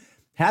seen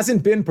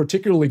hasn't been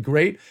particularly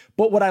great.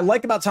 But what I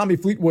like about Tommy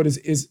Fleetwood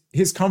is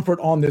his comfort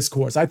on this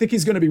course. I think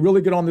he's going to be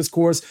really good on this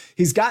course.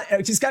 He's got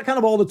kind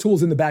of all the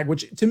tools in the bag,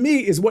 which to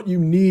me is what you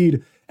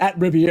need at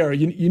Riviera.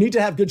 You need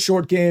to have good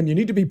short game. You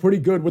need to be pretty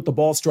good with the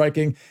ball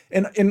striking.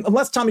 And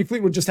unless Tommy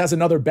Fleetwood just has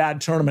another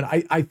bad tournament,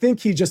 I think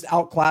he just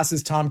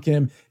outclasses Tom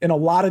Kim in a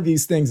lot of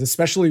these things,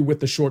 especially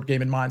with the short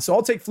game in mind. So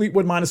I'll take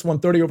Fleetwood minus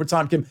 130 over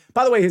Tom Kim.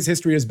 By the way, his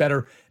history is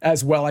better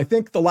as well. I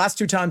think the last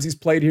 2 times he's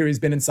played here, he's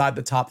been inside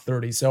the top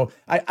 30. So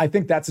I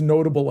think that's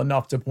notable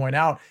enough to point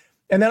out.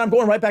 And then I'm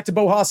going right back to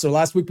Beau Hossler.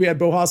 Last week we had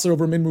Beau Hossler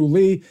over Min Woo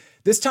Lee.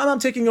 This time I'm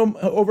taking him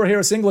over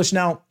Harris English.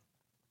 Now,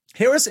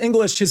 Harris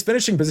English, his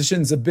finishing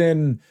positions have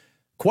been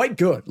quite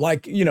good.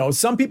 Like,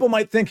 some people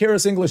might think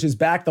Harris English is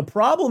back. The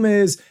problem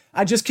is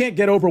I just can't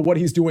get over what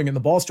he's doing in the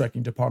ball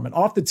striking department.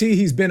 Off the tee,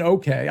 he's been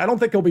okay. I don't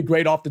think he'll be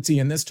great off the tee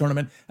in this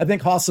tournament. I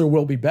think Hossler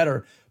will be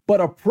better. But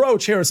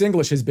approach, Harris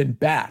English has been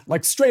bad,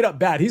 like straight up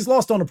bad. He's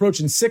lost on approach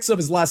in 6 of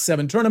his last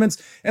 7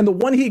 tournaments. And the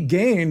one he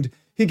gained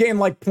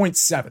like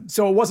 0.7.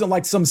 So it wasn't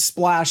like some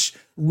splash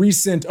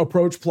recent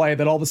approach play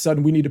that all of a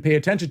sudden we need to pay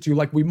attention to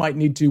like we might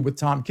need to with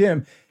Tom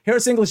Kim.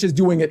 Harris English is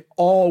doing it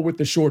all with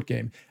the short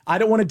game. I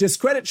don't want to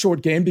discredit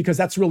short game because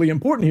that's really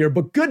important here,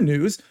 but good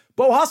news,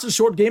 Beau Hossler's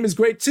short game is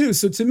great too.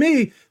 So to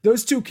me,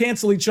 those two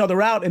cancel each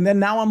other out. And then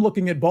now I'm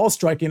looking at ball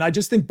striking. I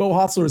just think Beau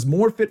Hossler is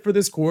more fit for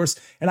this course.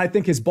 And I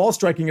think his ball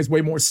striking is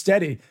way more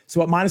steady.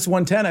 So at minus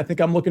 110, I think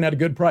I'm looking at a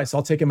good price.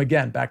 I'll take him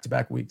again,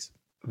 back-to-back weeks.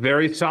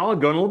 Very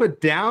solid. Going a little bit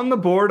down the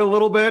board a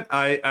little bit.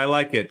 I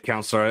like it,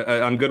 Counselor.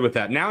 I'm good with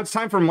that. Now it's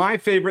time for my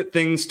favorite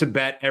things to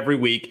bet every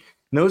week.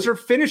 And those are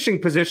finishing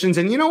positions.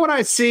 And you know what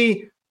I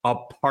see? A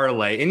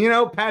parlay.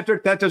 And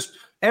Patrick, that just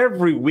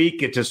every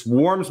week, it just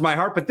warms my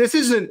heart. But this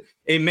isn't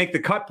a make the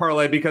cut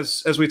parlay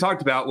because as we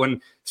talked about,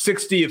 when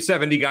 60 of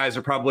 70 guys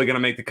are probably going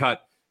to make the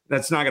cut,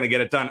 that's not going to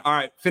get it done. All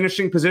right.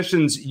 Finishing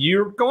positions.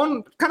 You're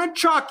going kind of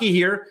chalky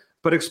here,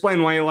 but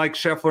explain why you like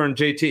Scheffler and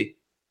JT.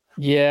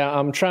 Yeah,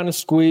 I'm trying to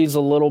squeeze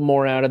a little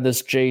more out of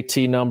this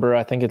JT number.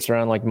 I think it's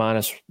around like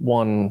minus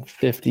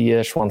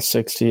 150-ish,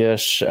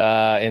 160-ish.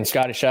 And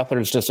Scottie Scheffler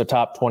is just a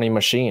top 20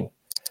 machine.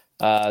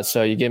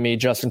 So you give me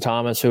Justin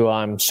Thomas, who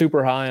I'm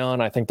super high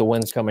on. I think the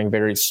win's coming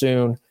very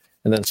soon.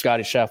 And then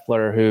Scottie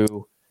Scheffler,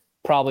 who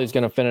probably is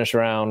going to finish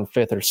around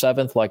 5th or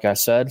 7th, like I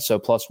said. So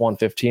plus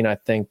 115, I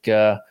think,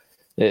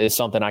 is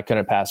something I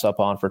couldn't pass up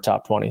on for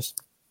top 20s.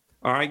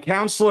 All right,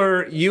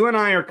 Counselor, you and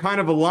I are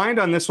kind of aligned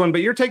on this one,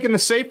 but you're taking the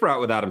safe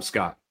route with Adam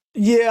Scott.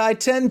 Yeah, I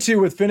tend to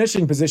with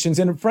finishing positions,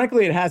 and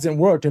frankly, it hasn't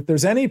worked. If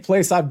there's any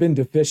place I've been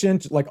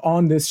deficient, like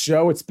on this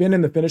show, it's been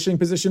in the finishing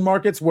position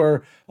markets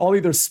where I'll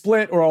either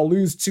split or I'll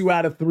lose 2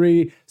 out of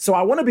 3. So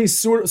I want to be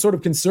sort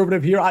of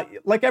conservative here.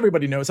 Like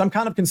everybody knows, I'm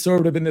kind of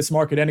conservative in this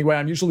market anyway.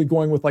 I'm usually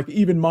going with like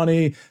even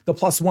money, the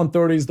plus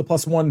 130s, the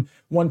plus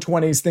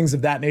 120s, things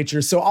of that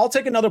nature. So I'll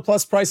take another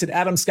plus price at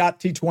Adam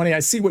Scott T20. I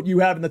see what you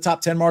have in the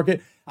top 10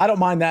 market. I don't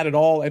mind that at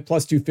all at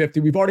plus 250.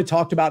 We've already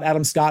talked about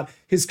Adam Scott,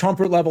 his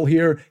comfort level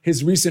here,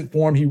 his recent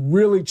form. He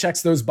really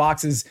checks those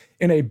boxes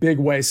in a big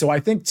way. So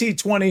I think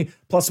T20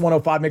 plus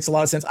 105 makes a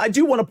lot of sense. I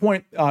do want to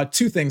point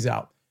 2 things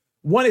out.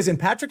 One is, and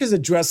Patrick has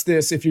addressed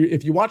this, if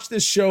you watched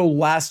this show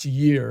last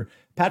year,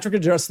 Patrick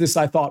addressed this,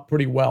 I thought,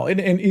 pretty well.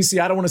 And EC,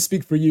 I don't want to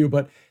speak for you,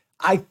 but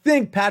I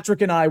think Patrick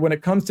and I, when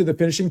it comes to the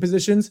finishing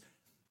positions,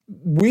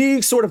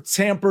 we sort of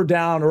tamper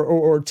down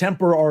or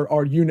temper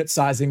our unit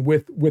sizing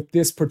with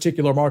this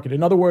particular market.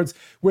 In other words,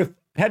 with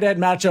head-to-head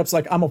matchups,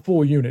 like I'm a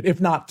full unit, if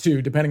not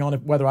 2, depending on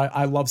whether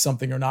I love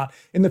something or not.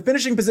 In the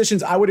finishing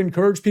positions, I would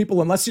encourage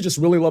people, unless you just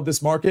really love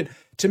this market,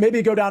 to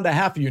maybe go down to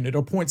half a unit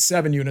or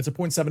 0.7 units or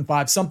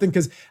 0.75, something,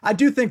 because I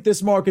do think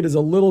this market is a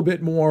little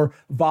bit more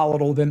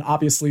volatile than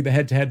obviously the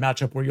head-to-head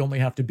matchup where you only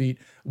have to beat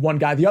one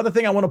guy. The other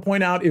thing I want to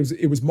point out is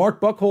it was Mark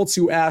Buchholz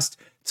who asked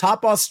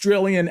top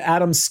Australian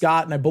Adam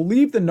Scott, and I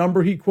believe the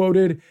number he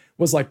quoted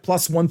was like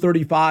plus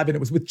 135, and it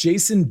was with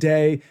Jason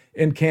Day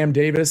and Cam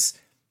Davis.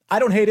 I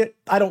don't hate it.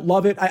 I don't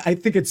love it. I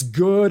think it's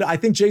good. I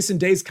think Jason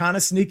Day's kind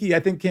of sneaky. I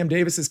think Cam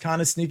Davis is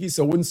kind of sneaky,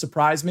 so it wouldn't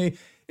surprise me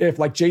if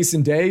like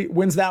Jason Day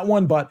wins that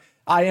one, but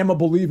I am a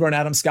believer in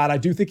Adam Scott. I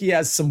do think he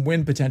has some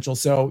win potential,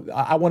 so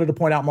I wanted to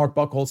point out Mark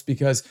Buchholz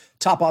because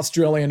top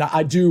Australian,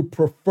 I do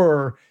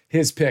prefer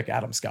his pick,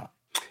 Adam Scott.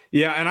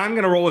 Yeah, and I'm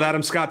going to roll with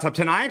Adam Scott top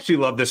 10. I actually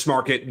love this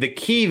market. The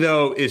key,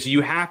 though, is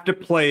you have to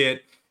play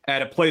it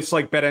at a place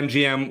like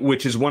BetMGM,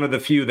 which is one of the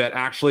few that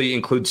actually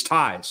includes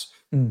ties.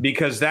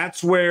 Because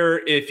that's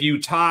where if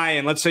you tie,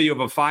 and let's say you have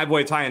a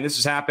 5-way tie, and this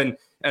has happened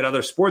at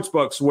other sports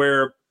books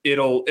where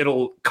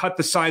it'll cut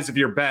the size of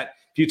your bet.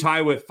 If you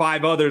tie with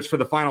 5 others for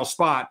the final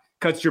spot,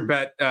 cuts your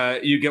bet,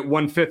 you get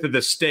 1/5 of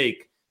the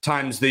stake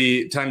times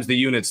the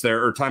units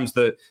there, or times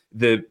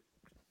the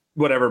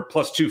whatever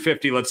plus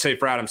 250, let's say,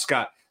 for Adam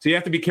Scott. So you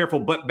have to be careful,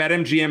 but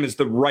BetMGM is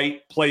the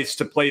right place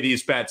to play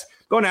these bets.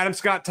 Going Adam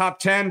Scott top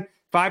 10.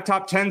 5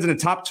 top 10s and a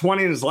top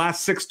 20 in his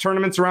last 6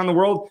 tournaments around the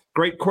world.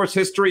 Great course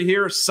history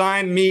here.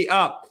 Sign me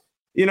up.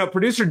 You know,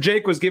 producer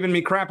Jake was giving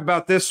me crap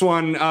about this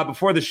one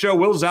before the show.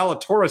 Will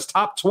Zalatoris,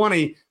 top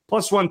 20,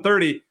 plus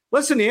 130.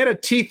 Listen, he had a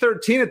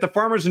T13 at the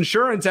Farmers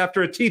Insurance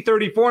after a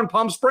T34 in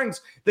Palm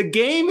Springs. The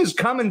game is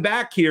coming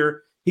back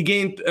here. He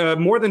gained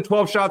more than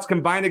 12 shots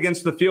combined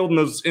against the field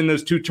in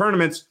those 2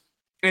 tournaments.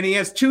 And he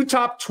has 2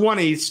 top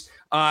 20s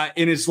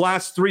in his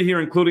last 3 here,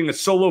 including a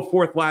solo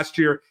 4th last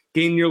year,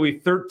 gained nearly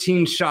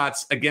 13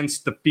 shots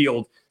against the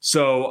field.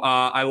 So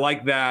I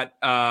like that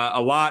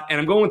a lot. And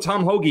I'm going with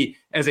Tom Hoge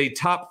as a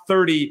top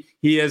 30.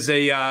 He is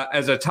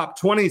as a top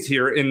 20s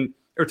here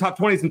top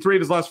 20s in 3 of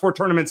his last 4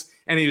 tournaments,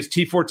 and he was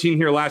T14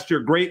 here last year.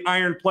 Great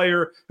iron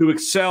player who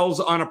excels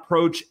on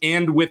approach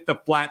and with the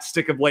flat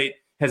stick of late,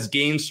 has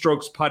gained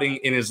strokes putting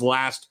in his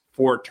last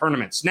 4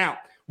 tournaments. Now,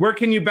 where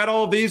can you bet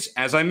all of these?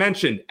 As I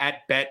mentioned,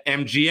 at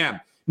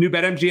BetMGM. New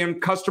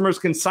BetMGM customers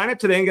can sign up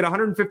today and get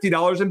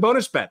 $150 in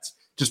bonus bets.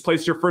 Just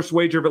place your first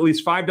wager of at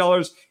least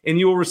 $5, and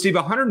you will receive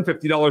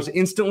 $150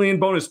 instantly in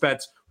bonus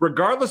bets,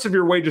 regardless of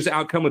your wager's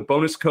outcome, with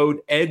bonus code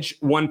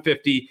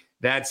EDGE150.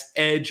 That's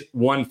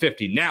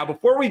EDGE150. Now,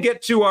 before we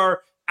get to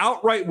our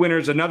outright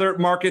winners, another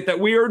market that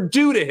we are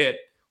due to hit,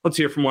 let's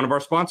hear from one of our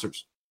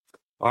sponsors.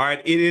 All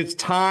right, it is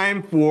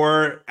time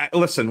for,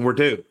 listen, we're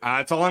due.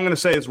 That's all I'm going to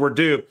say is we're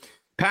due.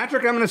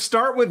 Patrick, I'm going to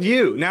start with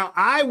you. Now,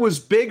 I was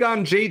big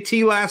on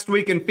JT last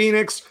week in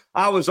Phoenix.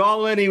 I was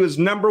all in. He was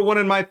number 1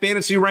 in my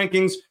fantasy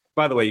rankings.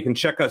 By the way, you can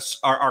check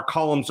our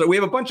columns. So we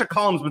have a bunch of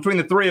columns between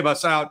the 3 of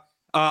us out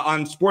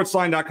on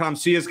sportsline.com.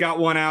 Sia's got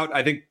one out,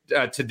 I think,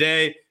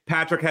 today.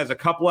 Patrick has a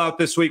couple out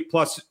this week,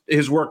 plus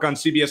his work on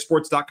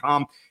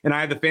CBSSports.com. And I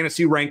have the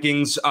fantasy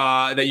rankings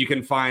that you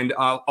can find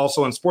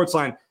also on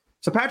Sportsline.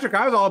 So, Patrick,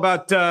 I was all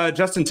about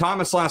Justin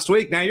Thomas last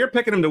week. Now you're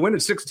picking him to win at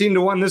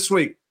 16-1 this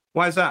week.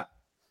 Why is that?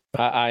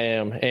 I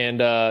am. And,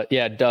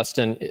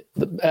 Dustin,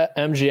 the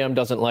MGM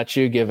doesn't let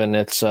you, given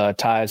its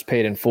ties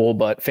paid in full.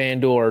 But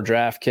FanDuel or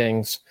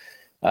DraftKings,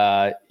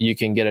 you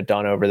can get it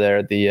done over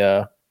there,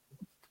 the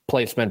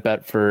placement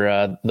bet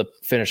for the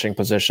finishing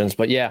positions.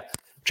 But, yeah.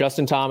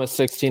 Justin Thomas,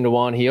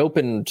 16-1. He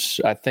opened,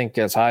 I think,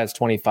 as high as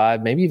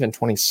 25, maybe even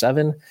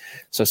 27.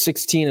 So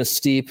 16 is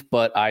steep,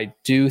 but I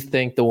do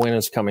think the win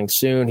is coming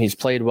soon. He's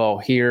played well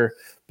here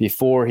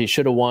before. He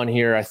should have won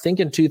here. I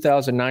think in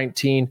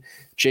 2019,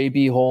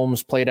 J.B.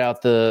 Holmes pulled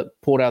out the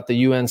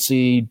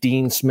UNC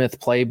Dean Smith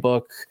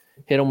playbook,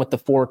 hit him with the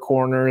 4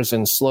 corners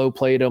and slow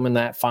played him in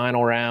that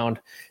final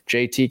round.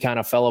 JT kind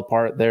of fell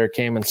apart there,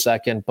 came in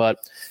second, but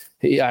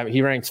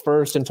he ranks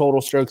first in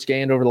total strokes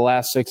gained over the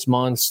last 6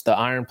 months. The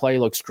iron play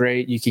looks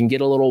great. You can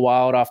get a little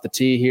wild off the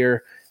tee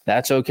here.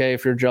 That's okay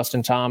if you're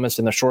Justin Thomas,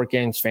 and the short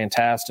game's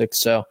fantastic.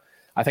 So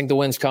I think the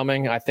win's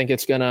coming. I think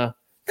it's going to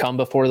come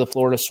before the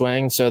Florida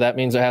swing. So that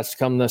means it has to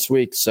come this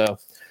week. So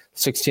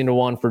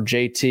 16-1 for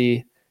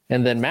JT.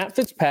 And then Matt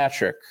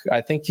Fitzpatrick,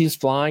 I think he's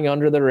flying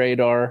under the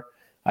radar.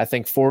 I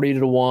think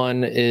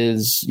 40-1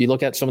 is, you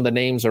look at some of the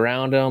names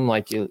around him,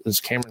 like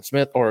is Cameron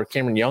Smith or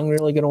Cameron Young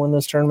really going to win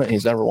this tournament?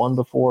 He's never won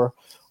before.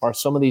 Or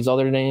some of these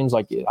other names,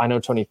 like I know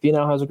Tony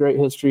Finau has a great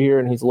history here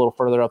and he's a little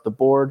further up the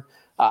board.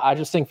 I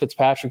just think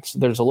Fitzpatrick's,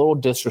 there's a little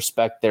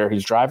disrespect there.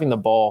 He's driving the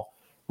ball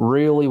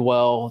really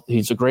well.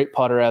 He's a great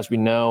putter, as we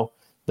know.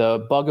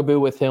 The bugaboo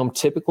with him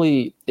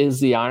typically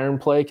is the iron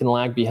play, can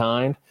lag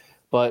behind.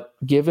 But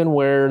given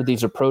where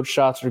these approach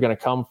shots are going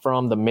to come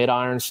from, the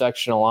mid-iron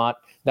section a lot,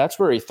 that's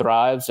where he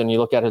thrives. And you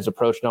look at his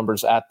approach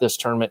numbers at this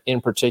tournament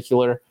in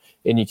particular,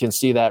 and you can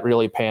see that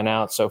really pan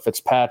out. So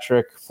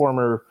Fitzpatrick,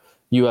 former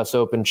U.S.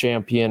 Open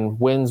champion,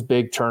 wins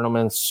big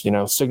tournaments,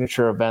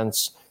 signature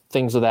events,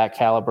 things of that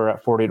caliber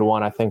at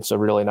 40-1, I think is a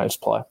really nice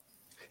play.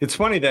 It's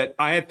funny that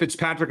I had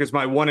Fitzpatrick as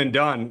my one and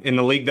done in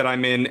the league that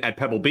I'm in at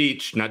Pebble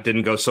Beach. That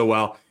didn't go so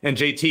well. And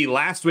JT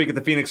last week at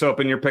the Phoenix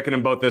Open, you're picking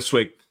them both this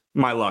week.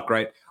 My luck,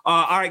 right?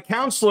 All right,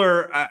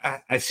 Counselor,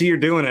 I see you're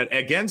doing it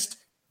against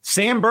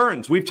Sam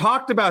Burns. We've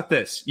talked about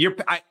this.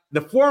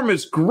 The form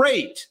is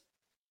great,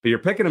 but you're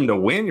picking him to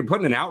win. You're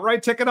putting an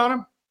outright ticket on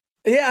him?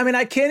 Yeah, I mean,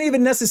 I can't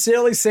even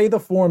necessarily say the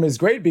form is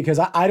great because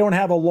I don't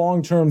have a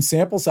long-term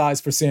sample size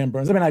for Sam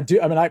Burns. I mean, I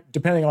do. I mean,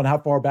 depending on how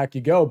far back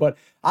you go, but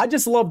I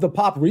just love the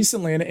pop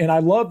recently, and I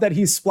love that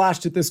he's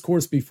splashed at this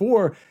course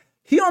before.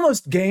 He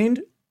almost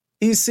gained,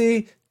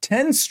 EC,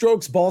 10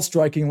 strokes ball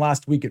striking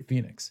last week at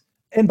Phoenix.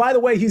 And by the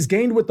way, he's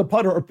gained with the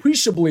putter,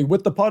 appreciably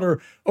with the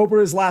putter over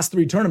his last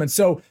 3 tournaments.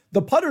 So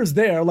the putter's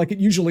there like it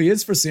usually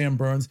is for Sam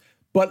Burns.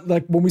 But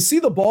like when we see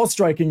the ball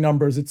striking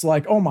numbers, it's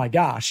like, oh my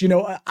gosh,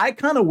 I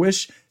kind of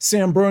wish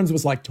Sam Burns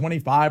was like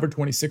 25 or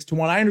 26-1.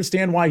 I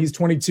understand why he's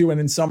 22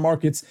 and in some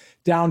markets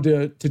down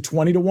to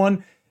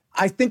 20-1.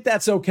 I think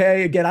that's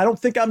okay. Again, I don't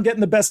think I'm getting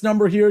the best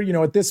number here.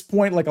 At this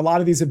point, like a lot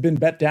of these have been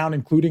bet down,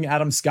 including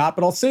Adam Scott.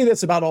 But I'll say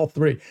this about all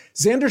 3.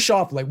 Xander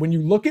Schauffele, when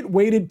you look at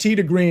weighted tee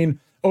to green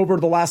over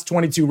the last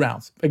 22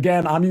 rounds.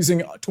 Again, I'm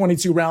using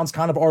 22 rounds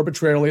kind of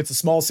arbitrarily. It's a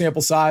small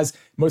sample size.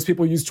 Most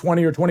people use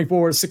 20 or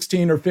 24 or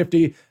 16 or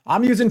 50.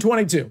 I'm using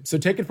 22, so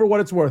take it for what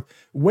it's worth.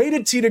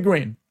 Weighted tee to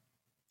green,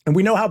 and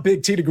we know how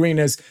big tee to green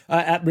is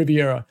at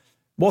Riviera.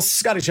 Well,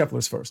 Scotty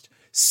Scheffler's first.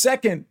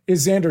 Second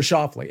is Xander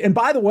Schauffele. And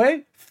by the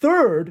way,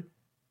 third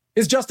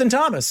is Justin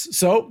Thomas.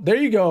 So there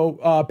you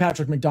go,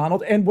 Patrick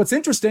McDonald. And what's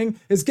interesting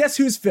is guess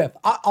who's fifth?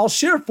 I'll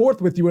share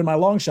fourth with you in my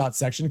long shot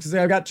section because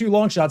I've got 2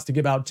 long shots to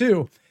give out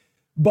too.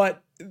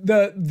 But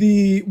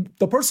the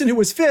person who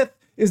was fifth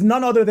is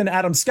none other than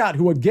Adam Scott,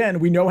 who again,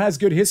 we know has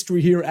good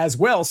history here as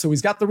well. So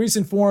he's got the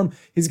recent form.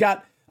 He's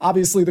got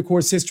obviously the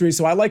course history.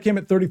 So I like him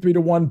at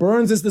 33-1.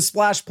 Burns is the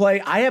splash play.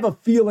 I have a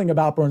feeling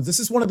about Burns. This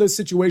is one of those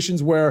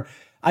situations where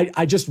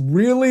I just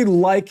really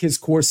like his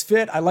course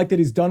fit. I like that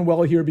he's done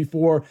well here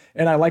before,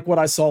 and I like what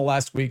I saw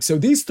last week. So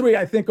these 3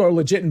 I think are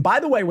legit. And by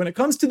the way, when it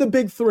comes to the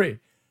big 3,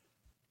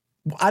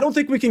 I don't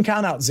think we can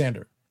count out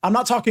Xander. I'm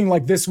not talking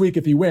like this week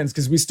if he wins,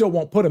 because we still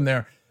won't put him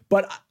there.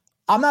 But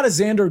I'm not a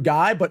Xander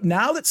guy, but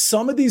now that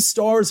some of these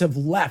stars have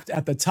left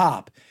at the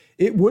top,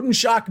 it wouldn't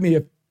shock me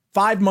if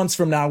 5 months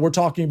from now, we're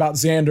talking about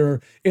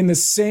Xander in the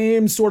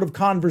same sort of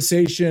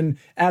conversation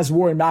as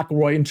Rory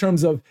McIlroy in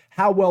terms of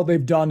how well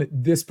they've done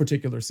this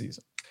particular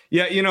season.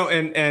 Yeah,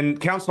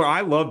 and Counselor,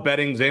 I love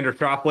betting Xander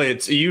Schauffele.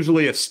 It's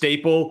usually a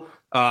staple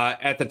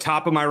at the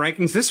top of my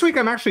rankings. This week,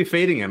 I'm actually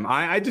fading him.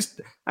 I don't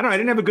know. I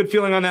didn't have a good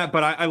feeling on that,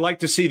 but I like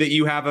to see that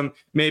you have him.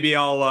 Maybe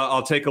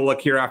I'll take a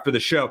look here after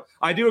the show.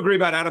 I do agree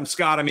about Adam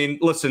Scott. I mean,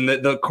 listen,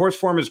 the course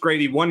form is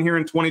great. He won here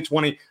in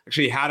 2020.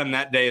 Actually had him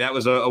that day. That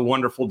was a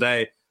wonderful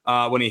day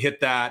when he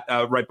hit that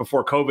right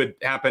before COVID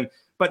happened.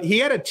 But he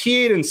had a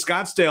T8 in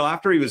Scottsdale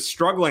after he was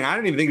struggling. I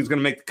didn't even think he was going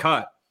to make the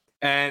cut.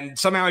 And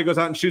somehow he goes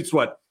out and shoots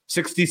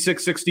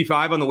 66,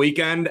 65 on the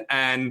weekend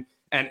and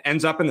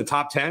ends up in the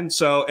top 10.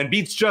 So, and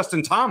beats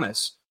Justin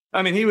Thomas.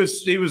 I mean, he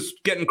was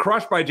getting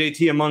crushed by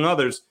JT among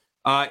others.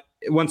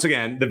 Once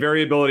again, the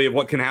variability of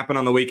what can happen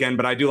on the weekend,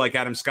 but I do like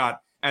Adam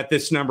Scott at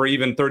this number,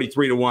 even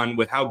 33-1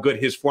 with how good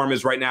his form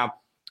is right now.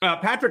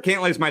 Patrick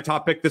Cantlay is my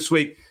top pick this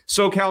week.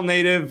 SoCal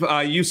native,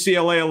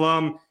 UCLA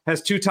alum,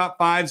 has 2 top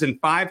 5s and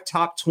 5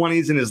 top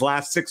 20s in his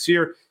last 6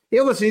 years.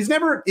 Yeah, listen,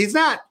 he's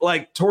not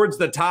like towards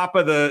the top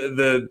of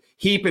the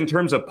heap in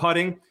terms of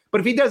putting, but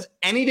if he does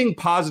anything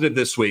positive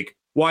this week,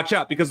 watch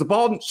out, because the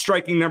ball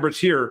striking numbers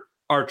here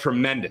are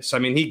tremendous. I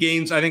mean, he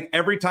gains, I think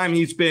every time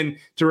he's been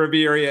to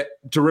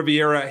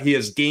Riviera, he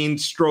has gained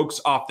strokes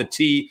off the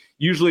tee,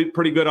 usually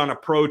pretty good on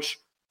approach.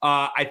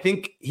 I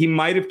think he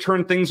might have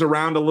turned things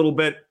around a little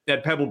bit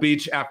at Pebble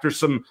Beach after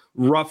some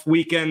rough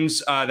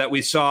weekends that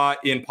we saw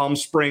in Palm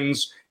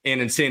Springs and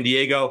in San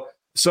Diego.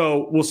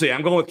 So we'll see.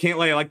 I'm going with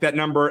Cantlay. I like that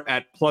number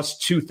at plus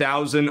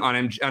 2,000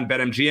 on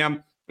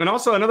BetMGM. And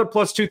also another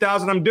plus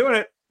 2,000. I'm doing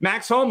it.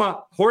 Max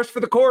Homa, horse for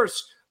the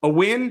course, a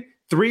win,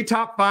 3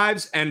 top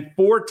 5s and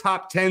 4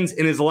 top 10s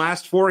in his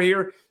last 4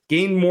 here.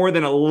 Gained more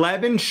than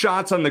 11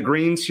 shots on the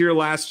greens here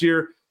last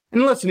year.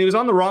 And listen, he was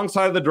on the wrong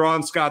side of the draw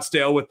in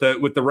Scottsdale with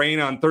the rain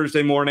on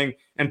Thursday morning,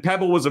 and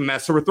Pebble was a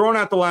mess. So we're throwing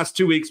out the last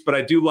 2 weeks, but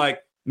I do like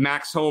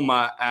Max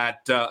Homa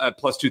at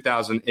plus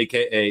 2,000,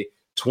 aka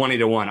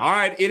 20-1. All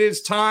right, it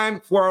is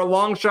time for our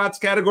long shots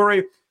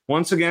category.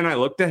 Once again, I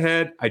looked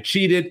ahead, I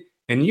cheated,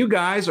 and you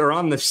guys are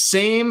on the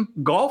same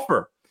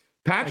golfer.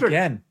 Patrick,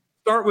 again.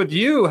 Start with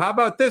you. How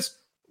about this?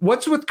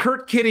 What's with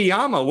Kurt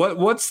Kitayama?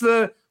 What's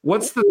the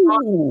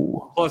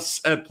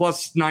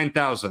plus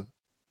 9,000?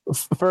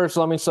 First,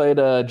 let me say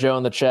to Joe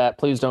in the chat,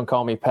 please don't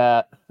call me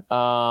Pat.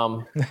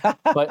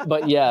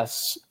 But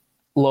yes,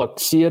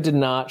 look, Sia did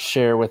not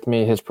share with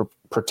me his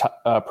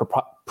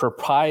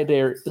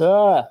proprietary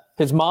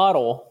his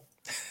model,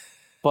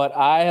 but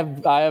I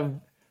have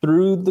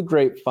through the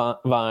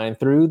grapevine,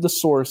 through the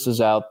sources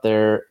out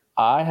there,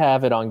 I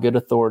have it on good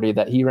authority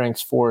that he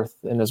ranks 4th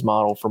in his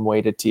model from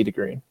weighted tee to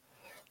green.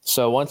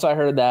 So once I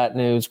heard that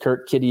news,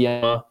 Kurt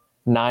Kitayama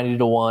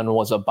 90-1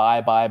 was a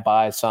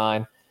buy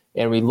sign.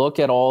 And we look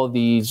at all of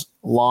these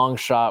long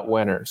shot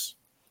winners.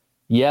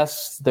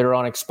 Yes, they're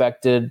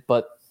unexpected,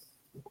 but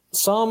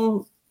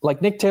some,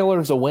 like Nick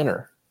Taylor's a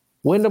winner.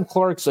 Wyndham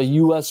Clark's a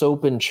U.S.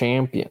 Open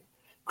champion.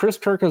 Chris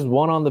Kirk has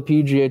won on the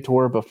PGA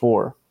Tour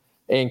before.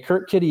 And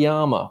Kurt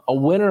Kitayama, a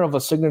winner of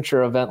a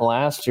signature event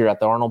last year at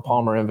the Arnold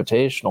Palmer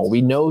Invitational.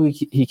 We know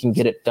he can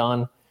get it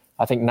done.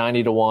 I think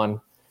 90-1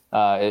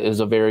 is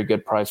a very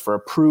good price for a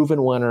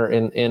proven winner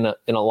in a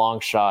long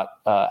shot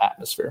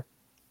atmosphere.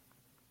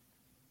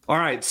 All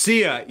right,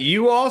 Sia,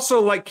 you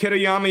also like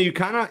Kitayama. You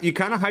kind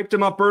of hyped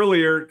him up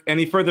earlier.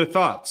 Any further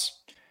thoughts?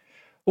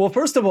 Well,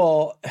 first of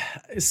all,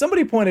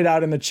 somebody pointed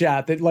out in the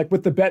chat that, like,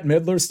 with the Bette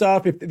Midler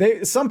stuff,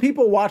 some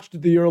people watched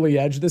the early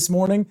Edge this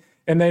morning,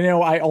 and they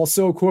know I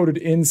also quoted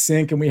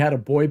NSYNC, and we had a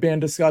boy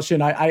band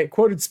discussion. I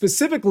quoted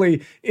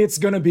specifically, "It's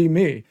Gonna Be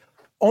Me,"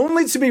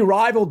 only to be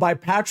rivaled by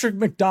Patrick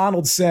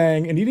McDonald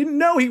saying, and he didn't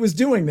know he was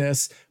doing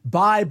this,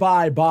 bye,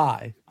 bye,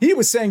 bye. He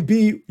was saying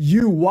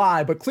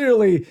B-U-Y, but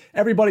clearly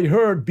everybody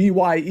heard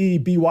B-Y-E,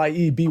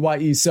 B-Y-E,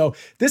 B-Y-E. So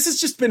this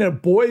has just been a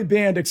boy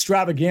band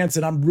extravaganza,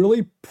 and I'm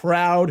really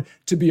proud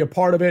to be a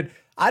part of it.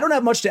 I don't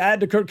have much to add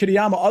to Kurt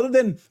Kitayama other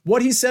than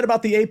what he said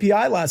about the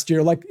API last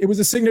year. Like, it was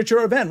a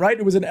signature event, right?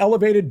 It was an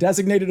elevated,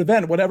 designated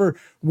event, whatever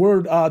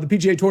word the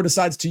PGA Tour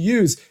decides to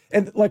use.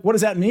 And like, what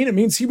does that mean? It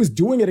means he was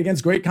doing it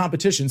against great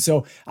competition.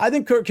 So I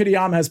think Kurt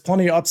Kitayama has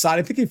plenty of upside.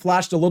 I think he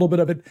flashed a little bit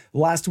of it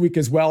last week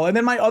as well. And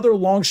then my other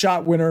long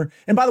shot winner,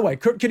 and by the way,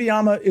 Kurt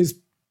Kitayama is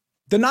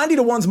the 90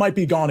 to 1s might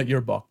be gone at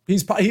your book.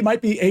 He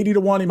might be 80 to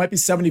 1. He might be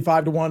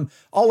 75 to 1.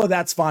 All of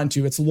that's fine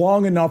too. It's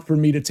long enough for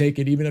me to take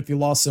it, even if you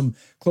lost some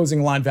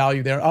closing line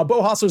value there.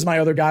 Bo Hostler's my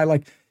other guy.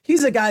 Like,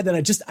 he's a guy that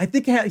I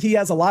think he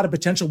has a lot of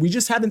potential. We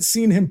just haven't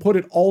seen him put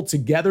it all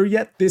together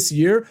yet this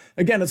year.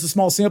 Again, it's a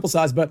small sample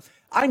size, but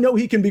I know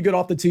he can be good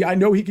off the tee. I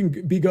know he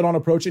can be good on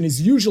approach, and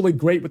he's usually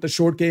great with the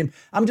short game.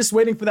 I'm just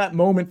waiting for that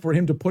moment for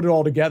him to put it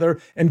all together.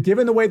 And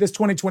given the way this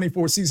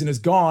 2024 season has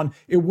gone,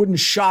 it wouldn't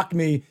shock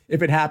me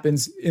if it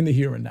happens in the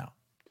here and now.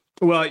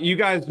 Well, you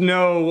guys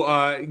know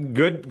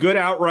good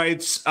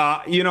outrights.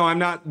 I'm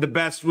not the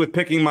best with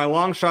picking my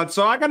long shots,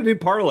 so I got to do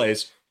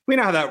parlays. We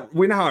know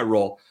how I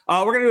roll.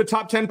 We're going to do a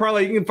top 10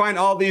 parlay. You can find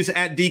all these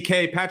at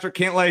DK. Patrick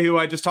Cantlay, who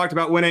I just talked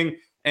about winning,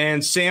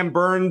 and Sam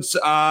Burns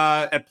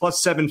at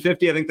plus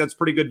 750. I think that's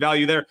pretty good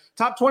value there.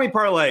 Top 20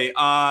 parlay,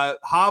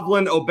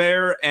 Hovland,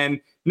 Aubert, and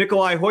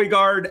Nikolai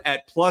Højgaard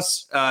at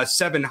plus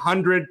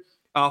 700.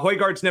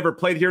 Højgaard's never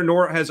played here,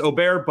 nor has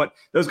Aubert, but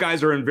those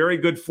guys are in very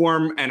good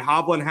form, and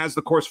Hovland has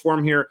the course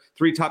form here,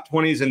 3 top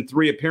 20s and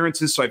 3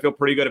 appearances, so I feel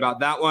pretty good about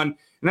that one.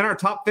 And then our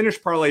top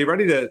finish parlay,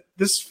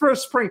 this is for a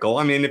sprinkle.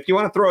 I mean, if you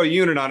want to throw a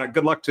unit on it,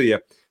 good luck to you.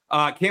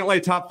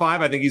 Cantlay top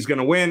 5, I think he's going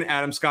to win.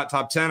 Adam Scott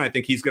top 10, I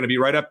think he's going to be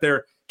right up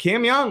there.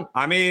 Cam Young,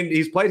 I mean,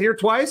 he's played here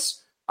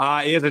twice.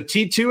 He has a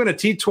T2 and a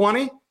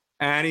T20,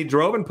 and he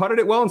drove and putted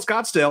it well in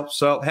Scottsdale.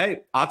 So, hey,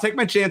 I'll take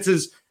my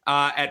chances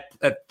at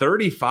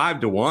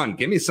 35 to 1.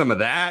 Give me some of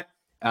that.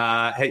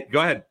 Hey,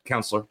 go ahead,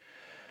 counselor.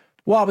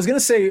 Well, I was going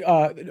to say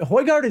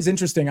Højgaard is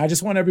interesting. I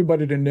just want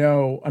everybody to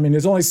know, I mean,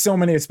 there's only so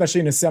many,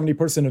 especially in a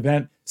 70-person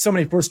event, so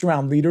many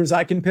first-round leaders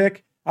I can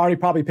pick. I already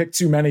probably picked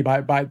too many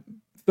by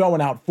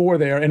throwing out 4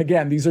 there. And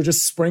again, these are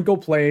just sprinkle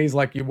plays.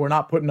 Like, we're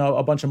not putting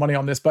a bunch of money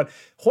on this. But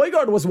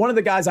Højgaard was one of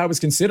the guys I was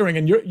considering.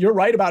 And you're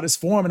right about his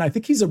form. And I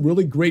think he's a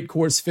really great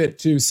course fit,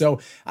 too. So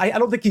I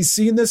don't think he's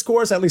seen this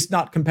course, at least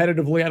not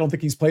competitively. I don't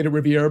think he's played at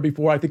Riviera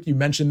before. I think you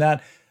mentioned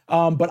that.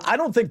 But I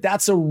don't think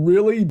that's a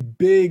really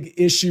big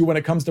issue when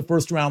it comes to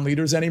first round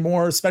leaders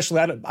anymore, especially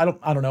I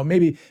don't know,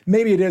 maybe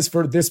it is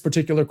for this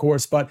particular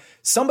course, but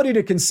somebody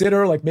to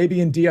consider, like maybe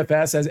in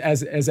DFS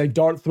as a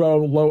dart throw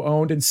low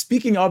owned. And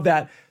speaking of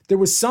that, there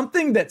was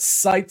something that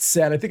Sites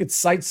said, I think it's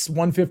Sites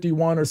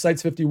 151 or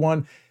Sites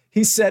 51.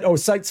 He said,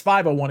 Sites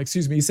 501,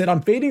 excuse me. He said,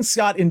 I'm fading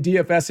Scott in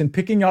DFS and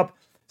picking up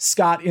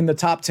Scott in the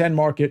top 10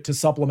 market to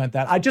supplement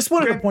that. I just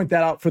wanted to point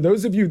that out for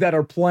those of you that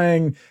are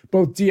playing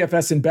both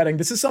DFS and betting.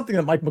 This is something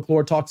that Mike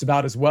McClure talks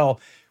about as well.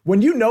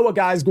 When you know a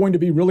guy is going to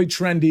be really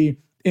trendy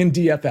in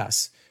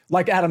DFS,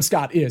 like Adam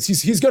Scott is,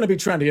 he's going to be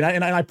trendy.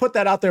 And I put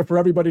that out there for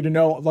everybody to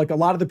know, like a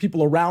lot of the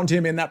people around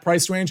him in that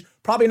price range,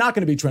 probably not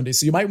going to be trendy.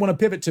 So you might want to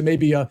pivot to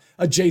maybe a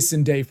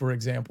Jason Day, for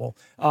example,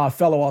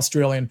 fellow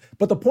Australian.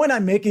 But the point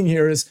I'm making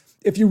here is,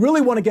 if you really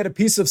want to get a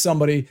piece of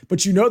somebody,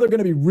 but you know they're going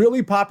to be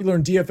really popular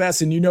in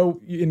DFS, and you know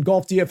in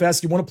golf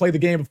DFS, you want to play the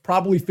game of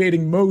probably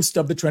fading most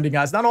of the trending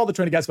guys, not all the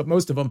trendy guys, but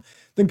most of them,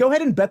 then go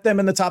ahead and bet them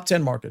in the top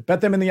 10 market,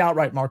 bet them in the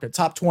outright market,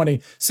 top 20.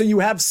 So you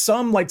have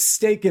some like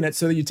stake in it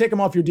so that you take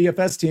them off your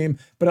DFS team,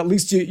 but at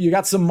least you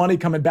got some money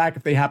coming back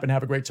if they happen to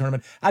have a great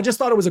tournament. I just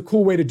thought it was a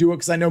cool way to do it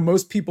because I know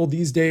most people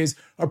these days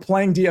are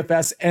playing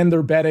DFS and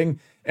they're betting,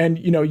 and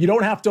you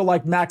don't have to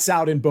like max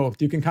out in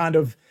both. You can kind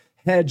of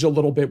hedge a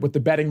little bit with the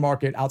betting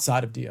market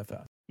outside of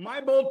DFS.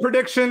 My bold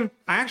prediction,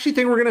 I actually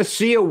think we're going to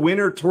see a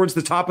winner towards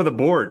the top of the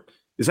board.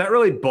 Is that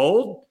really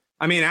bold?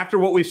 I mean, after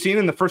what we've seen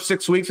in the first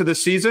 6 weeks of the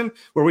season,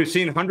 where we've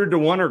seen 100 to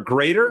 1 or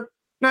greater,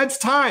 now it's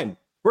time.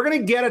 We're going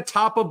to get a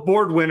top of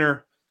board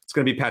winner. It's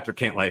going to be Patrick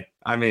Cantlay.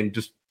 I mean,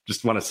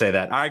 just want to say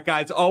that. All right,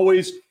 guys,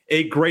 always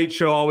a great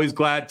show. Always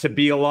glad to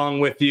be along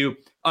with you.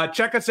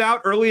 Check us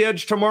out, Early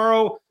Edge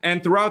tomorrow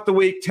and throughout the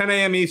week, 10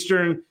 a.m.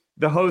 Eastern.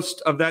 The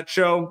host of that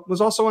show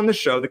was also on this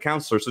show, The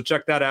Counselor. So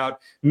check that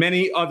out.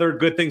 Many other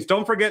good things.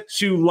 Don't forget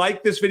to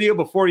like this video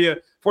before you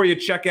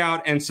check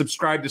out, and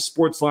subscribe to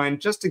Sportsline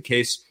just in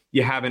case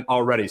you haven't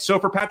already. So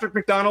for Patrick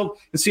McDonald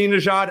and Sia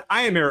Nejad,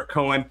 I am Eric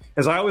Cohen.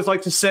 As I always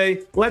like to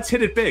say, let's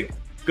hit it big.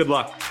 Good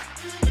luck.